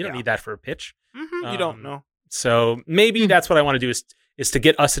is you don't need that for a pitch. You don't know. So maybe that's what I want to do is to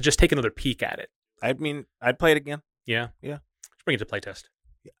get us to just take another peek at it. I'd play it again. Yeah. Yeah. Just bring it to playtest.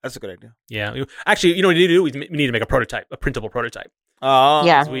 Yeah, that's a good idea. Yeah. Actually, what we need to do? We need to make a prototype, a printable prototype. Oh.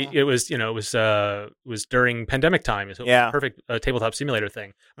 Yeah. It was during pandemic time. So it was a perfect tabletop simulator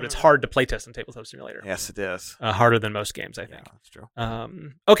thing, but it's hard to playtest in tabletop simulator. Yes, it is. Harder than most games, I think. Yeah, that's true.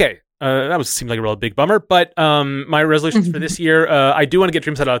 Okay. That seemed like a real big bummer, but my resolutions for this year, I do want to get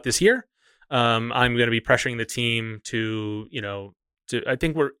Dream Set out this year. I'm going to be pressuring the team to I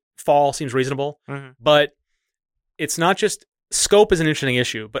think fall seems reasonable, but it's not just scope is an interesting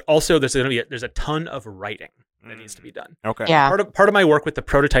issue, but also there's a ton of writing that needs to be done. Okay. Yeah. Part of my work with the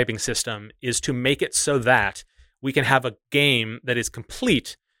prototyping system is to make it so that we can have a game that is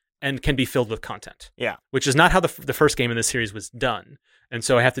complete and can be filled with content. Yeah. Which is not how the first game in this series was done. And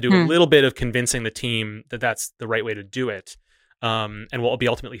so I have to do a little bit of convincing the team that that's the right way to do it. And will be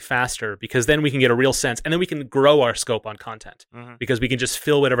ultimately faster because then we can get a real sense and then we can grow our scope on content because we can just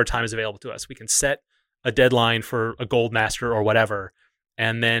fill whatever time is available to us. We can set a deadline for a gold master or whatever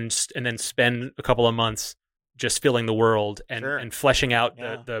and then spend a couple of months just filling the world and fleshing out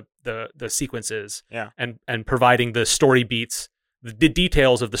the sequences and providing the story beats, the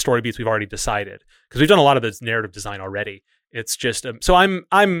details of the story beats we've already decided because we've done a lot of this narrative design already. It's just so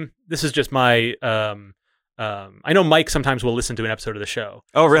this is just my I know Mike sometimes will listen to an episode of the show.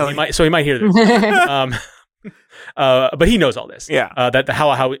 Oh, really? So he might hear this. But he knows all this. Yeah. That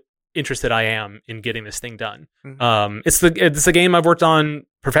how interested I am in getting this thing done. Mm-hmm. It's the game I've worked on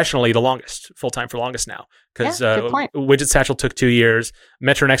professionally the longest, full time for longest now, because Widget Satchel took 2 years.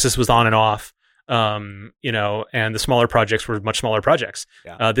 Metro Nexus was on and off. And the smaller projects were much smaller projects.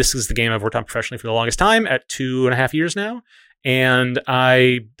 Yeah. This is the game I've worked on professionally for the longest time at 2.5 years now. And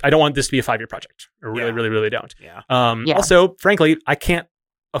I don't want this to be a 5-year project. I really don't. Yeah. Also, frankly, I can't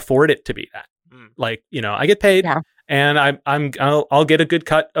afford it to be that. Like, I get paid, and I'll get a good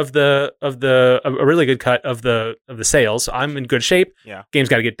cut of a really good cut of the sales. So I'm in good shape. Yeah. Game's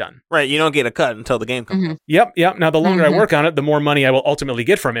got to get done. Right. You don't get a cut until the game comes out. Yep. Now, the longer I work on it, the more money I will ultimately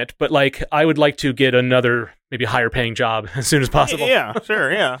get from it. But like, I would like to get another maybe higher paying job as soon as possible. Yeah,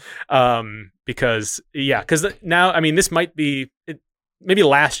 sure. Yeah. Because now, I mean, this might be maybe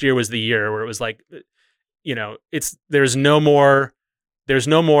last year was the year where it was like, there's no more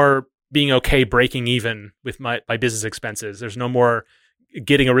being okay breaking even with my business expenses. There's no more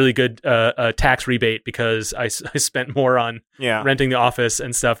getting a really good tax rebate because I spent more on renting the office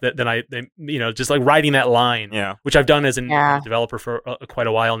and stuff than just like riding that line, which I've done as a developer for quite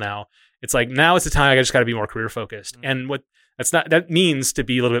a while now. It's like, now it's the time I just got to be more career focused. And that means to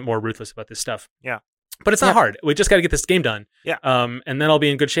be a little bit more ruthless about this stuff. Yeah. But it's not hard. We just got to get this game done. Yeah. And then I'll be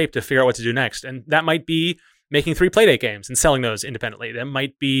in good shape to figure out what to do next. And that might be making 3 Playdate games and selling those independently. That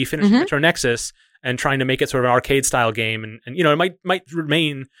might be finishing Metro Nexus and trying to make it sort of an arcade style game. And it might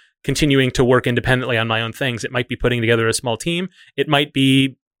remain continuing to work independently on my own things. It might be putting together a small team. It might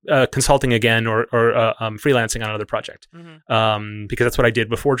be consulting again or freelancing on another project. Because that's what I did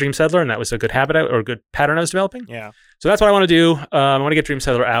before Dream Settler, and that was a good habit or a good pattern I was developing. Yeah. So that's what I want to do. I want to get Dream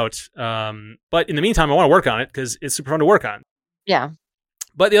Settler out. But in the meantime, I want to work on it because it's super fun to work on. Yeah.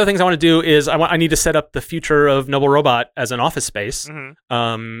 But the other things I want to do is I need to set up the future of Noble Robot as an office space.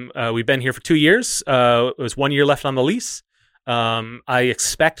 We've been here for 2 years. It was 1 year left on the lease. I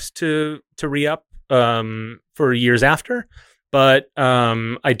expect to re-up for years after. But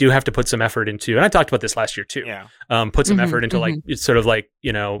I do have to put some effort into, and I talked about this last year too. Put some effort into like it's sort of like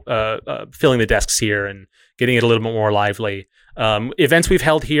filling the desks here and getting it a little bit more lively. Events we've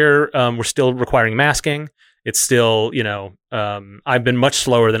held here, we're still requiring masking. It's still, I've been much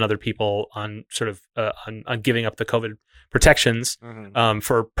slower than other people on sort of on giving up the COVID protections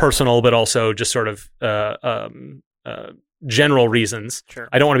for personal, but also just sort of general reasons. Sure.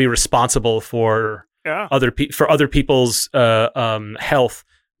 I don't want to be responsible for other people's health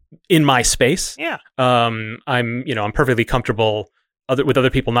in my space. I'm perfectly comfortable with other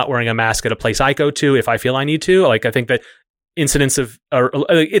people not wearing a mask at a place I go to if I feel I need to. Like, I think that incidents of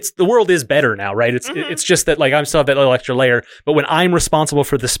the world is better now, right? It's just that like I'm still have that little extra layer, but when I'm responsible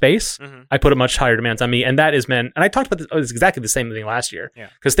for the space, I put a much higher demands on me, and that is meant. And I talked about this, it was exactly the same thing last year,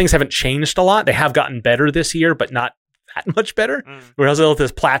 because things haven't changed a lot. They have gotten better this year, but not that much better. Whereas at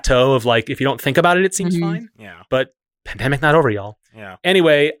this plateau of like, if you don't think about it, it seems fine. But pandemic not over, y'all.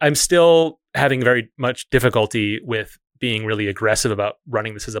 Anyway, I'm still having very much difficulty with being really aggressive about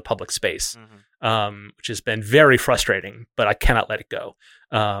running this as a public space, which has been very frustrating, but I cannot let it go.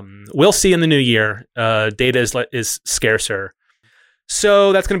 We'll see in the new year. Data is scarcer.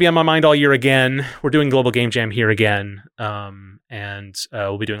 So that's going to be on my mind all year again. We're doing Global Game Jam here again, and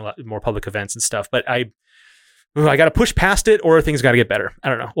we'll be doing a lot more public events and stuff. But I got to push past it, or things got to get better. I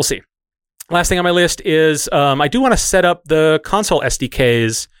don't know. We'll see. Last thing on my list is I do want to set up the console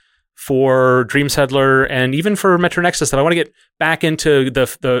SDKs for Dream Settler and even for Metro Nexus. That I want to get back into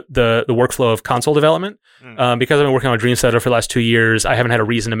the workflow of console development because I've been working on Dream Settler for the last 2 years. I haven't had a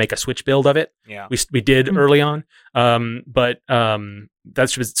reason to make a Switch build of it. We did early on, but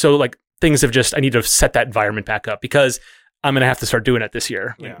that's just, so like things have just, I need to set that environment back up because I'm going to have to start doing it this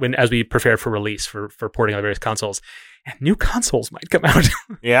year as we prepare for release for porting on various consoles. And new consoles might come out.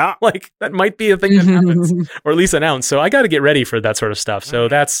 Like that might be a thing that happens, or at least announced. So I got to get ready for that sort of stuff. So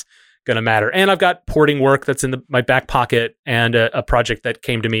that's going to matter. And I've got porting work that's in my back pocket, and a project that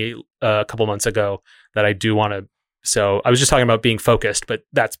came to me a couple months ago that I do want to. So I was just talking about being focused, but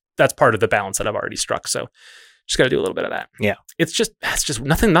that's part of the balance that I've already struck. So just got to do a little bit of that. That's just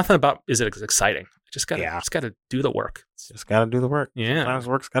nothing about is it exciting. Just got to do the work. Just got to do the work. Sometimes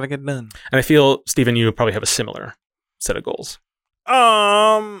work's got to get done. And I feel, Stephen, you probably have a similar set of goals.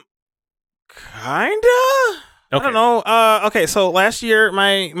 Kinda. Okay. I don't know. Okay, so last year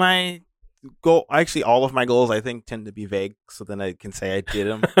my goal, actually all of my goals I think tend to be vague, so then I can say I did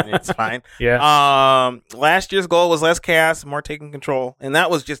them and it's fine. Last year's goal was less chaos, more taking control, and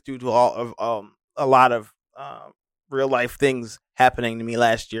that was just due to all of a lot of real life things happening to me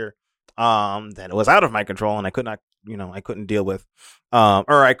last year that it was out of my control and I could not, I couldn't deal with,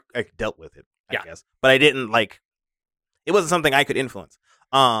 or I dealt with it, I guess, but I didn't it wasn't something I could influence.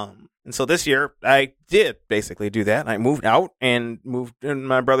 And so this year I did basically do that. I moved out and moved in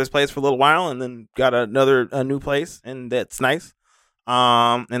my brother's place for a little while, and then got a new place, and that's nice.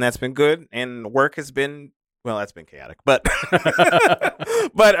 And that's been good. And work has been, well, that's been chaotic, but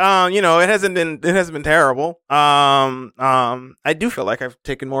but it hasn't been terrible. I do feel like I've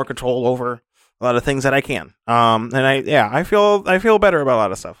taken more control over a lot of things that I can. And I feel better about a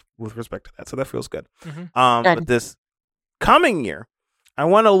lot of stuff with respect to that. So that feels good. Good. But this coming year, I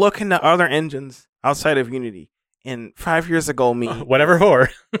want to look into other engines outside of Unity. And 5 years ago, me whatever for.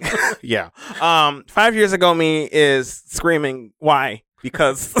 yeah. 5 years ago, me is screaming why,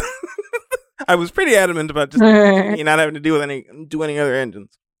 because I was pretty adamant about just not having to do any other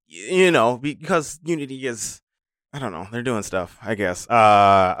engines. Because Unity is, I don't know, they're doing stuff, I guess.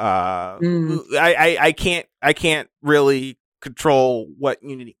 I can't really control what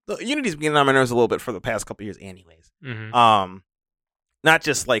Unity's been on my nerves a little bit for the past couple of years anyways. Mm-hmm. Not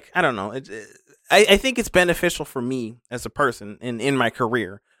just like, I don't know. I think it's beneficial for me as a person in my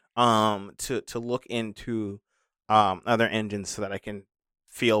career to look into other engines so that I can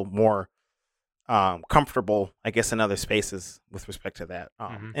feel more comfortable, I guess, in other spaces with respect to that,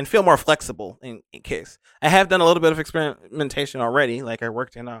 and feel more flexible in case. I have done a little bit of experimentation already. Like I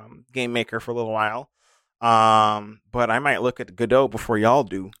worked in Game Maker for a little while. But I might look at Godot before y'all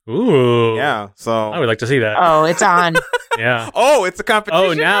do. Ooh. Yeah. So I would like to see that. Oh, it's on. Yeah. Oh, it's a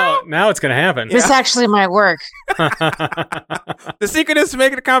competition. Oh, now it's going to happen. This actually might work. The secret is to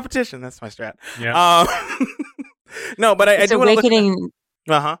make it a competition. That's my strat. Yeah. No, but I do want to look awakening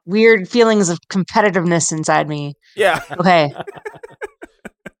weird feelings of competitiveness inside me. Yeah. Okay.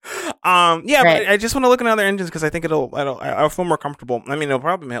 Yeah, right. But I just want to look at other engines because I think I'll feel more comfortable. I mean, it'll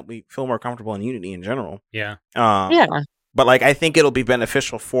probably help me feel more comfortable in Unity in general. Yeah. Yeah. But like, I think it'll be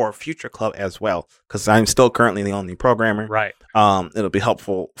beneficial for Future Club as well because I'm still currently the only programmer. Right. It'll be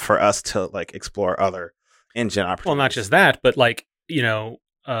helpful for us to like explore other engine opportunities. Well, not just that, but like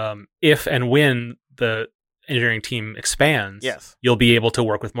if and when the engineering team expands, yes, you'll be able to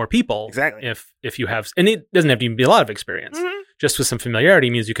work with more people. Exactly. If you have, and it doesn't have to even be a lot of experience. Mm-hmm. Just with some familiarity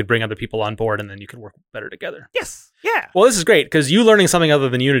means you could bring other people on board and then you could work better together. Yes. Yeah. Well, this is great because you learning something other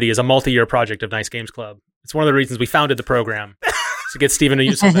than Unity is a multi-year project of Nice Games Club. It's one of the reasons we founded the program to get Steven to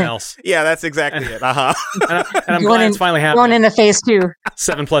use something else. Yeah, that's exactly it. And I'm glad it's finally happening. Going into phase 2.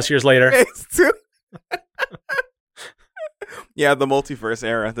 7+ years later. Phase 2. Yeah, the multiverse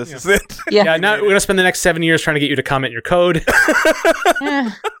era. This is it. Yeah. Now we're gonna spend the next 7 years trying to get you to comment your code.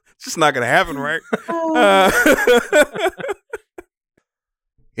 It's just not gonna happen, right?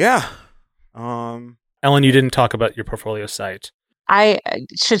 Yeah. Ellen, you didn't talk about your portfolio site. I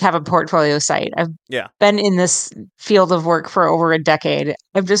should have a portfolio site. I've been in this field of work for over a decade.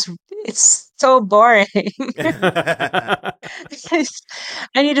 It's so boring. I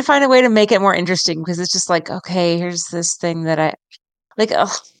need to find a way to make it more interesting because it's just like, okay, here's this thing that I like.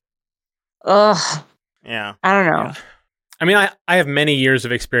 Ugh. Yeah. I don't know. Yeah. I mean, I have many years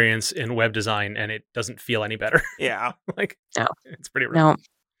of experience in web design, and it doesn't feel any better. Yeah. No. It's pretty rough. No.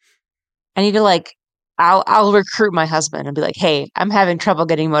 I need to I'll recruit my husband and be like, hey, I'm having trouble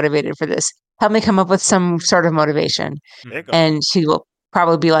getting motivated for this. Help me come up with some sort of motivation. And she will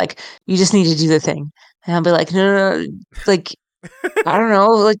probably be like, you just need to do the thing. And I'll be like, no, like, I don't know,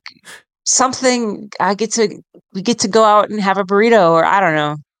 like something we get to go out and have a burrito or I don't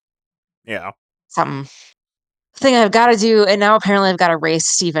know. Yeah. Something. Thing I've got to do. And now apparently I've got to race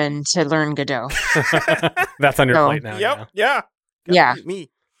Steven to learn Godot. That's on your plate now. Yep. Yeah. Yeah. Me.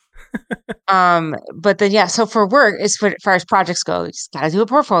 But then so for work, as far as projects go, you just gotta do a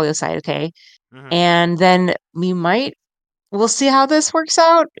portfolio site, okay? Mm-hmm. And then we'll see how this works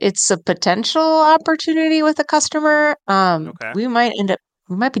out. It's a potential opportunity with a customer. We might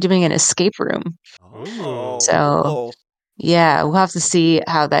be doing an escape room. Oh. So yeah, we'll have to see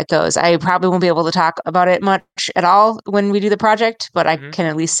how that goes. I probably won't be able to talk about it much at all when we do the project, but I can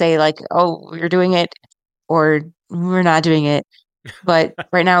at least say like, oh, we're doing it or we're not doing it. But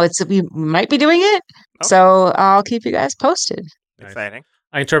right now we might be doing it. Okay. So I'll keep you guys posted. Exciting.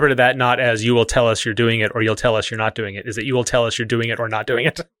 I interpreted that not as you will tell us you're doing it or you'll tell us you're not doing it. Is that you will tell us you're doing it or not doing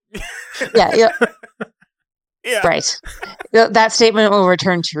it? Yeah. Yeah. Right. That statement will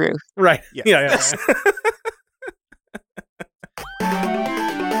return true. Right. Yeah.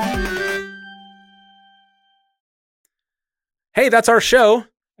 Hey, that's our show,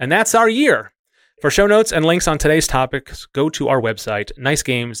 and that's our year. For show notes and links on today's topics, go to our website,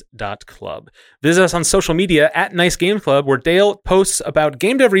 nicegames.club. Visit us on social media at Nice Games Club, where Dale posts about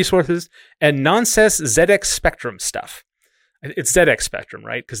game dev resources and Nicest ZX Spectrum stuff. It's ZX Spectrum,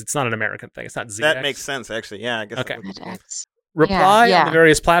 right? Because it's not an American thing. It's not ZX. That makes sense, actually. Yeah, I guess. Okay. reply on the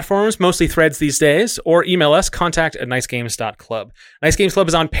various platforms, mostly Threads these days, or email us, contact@nicegames.club. Nice Games Club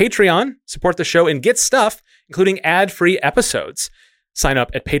is on Patreon. Support the show and get stuff, including ad-free episodes. Sign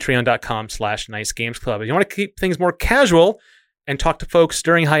up at patreon.com/nicegamesclub. If you want to keep things more casual and talk to folks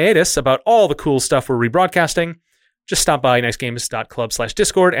during hiatus about all the cool stuff we're rebroadcasting, just stop by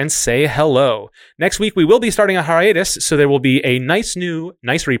nicegames.club/discord and say hello. Next week, we will be starting a hiatus, so there will be a nice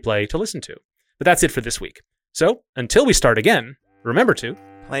replay to listen to. But that's it for this week. So, until we start again, remember to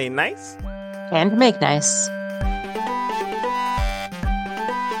play nice and make nice.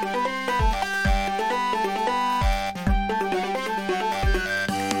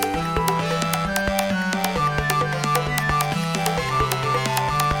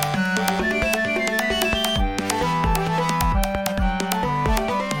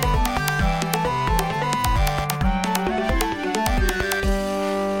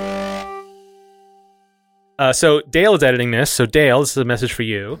 So Dale is editing this. So Dale, this is a message for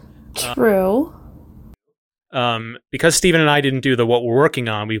you. True. Because Steven and I didn't do what we're working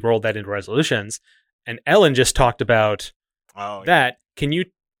on, we rolled that into resolutions. And Ellen just talked about that. Can you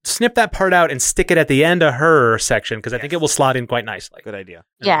snip that part out and stick it at the end of her section? Because I think it will slot in quite nicely. Good idea.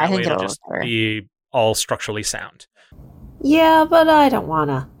 Yeah, I think it'll just be all structurally sound. Yeah, but I don't want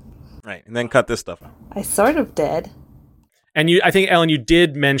to. Right, and then cut this stuff out. I sort of did. And I think, Ellen, you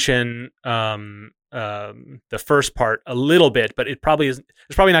did mention the first part a little bit, but it probably isn't.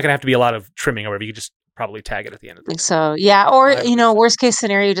 There's probably not going to have to be a lot of trimming or whatever. You could just probably tag it at the end of the. So yeah, or worst case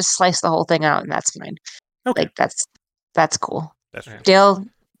scenario, just slice the whole thing out, and that's fine. Okay, like that's cool. That's right. Dale,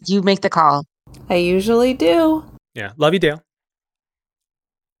 you make the call. I usually do. Yeah, love you, Dale.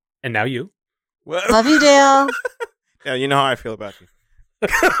 And now you. Love you, Dale. Yeah, you know how I feel about you.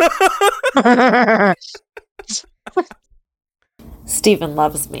 Steven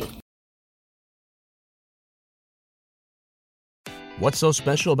loves me. What's so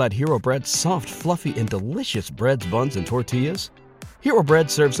special about Hero Bread's soft, fluffy, and delicious breads, buns, and tortillas? Hero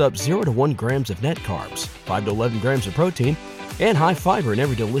Bread serves up 0 to 1 grams of net carbs, 5 to 11 grams of protein, and high fiber in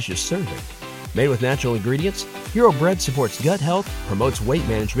every delicious serving. Made with natural ingredients, Hero Bread supports gut health, promotes weight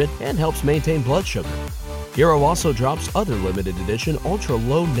management, and helps maintain blood sugar. Hero also drops other limited edition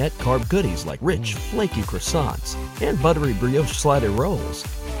ultra-low net carb goodies like rich, flaky croissants and buttery brioche slider rolls.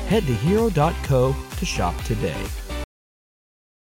 Head to hero.co to shop today.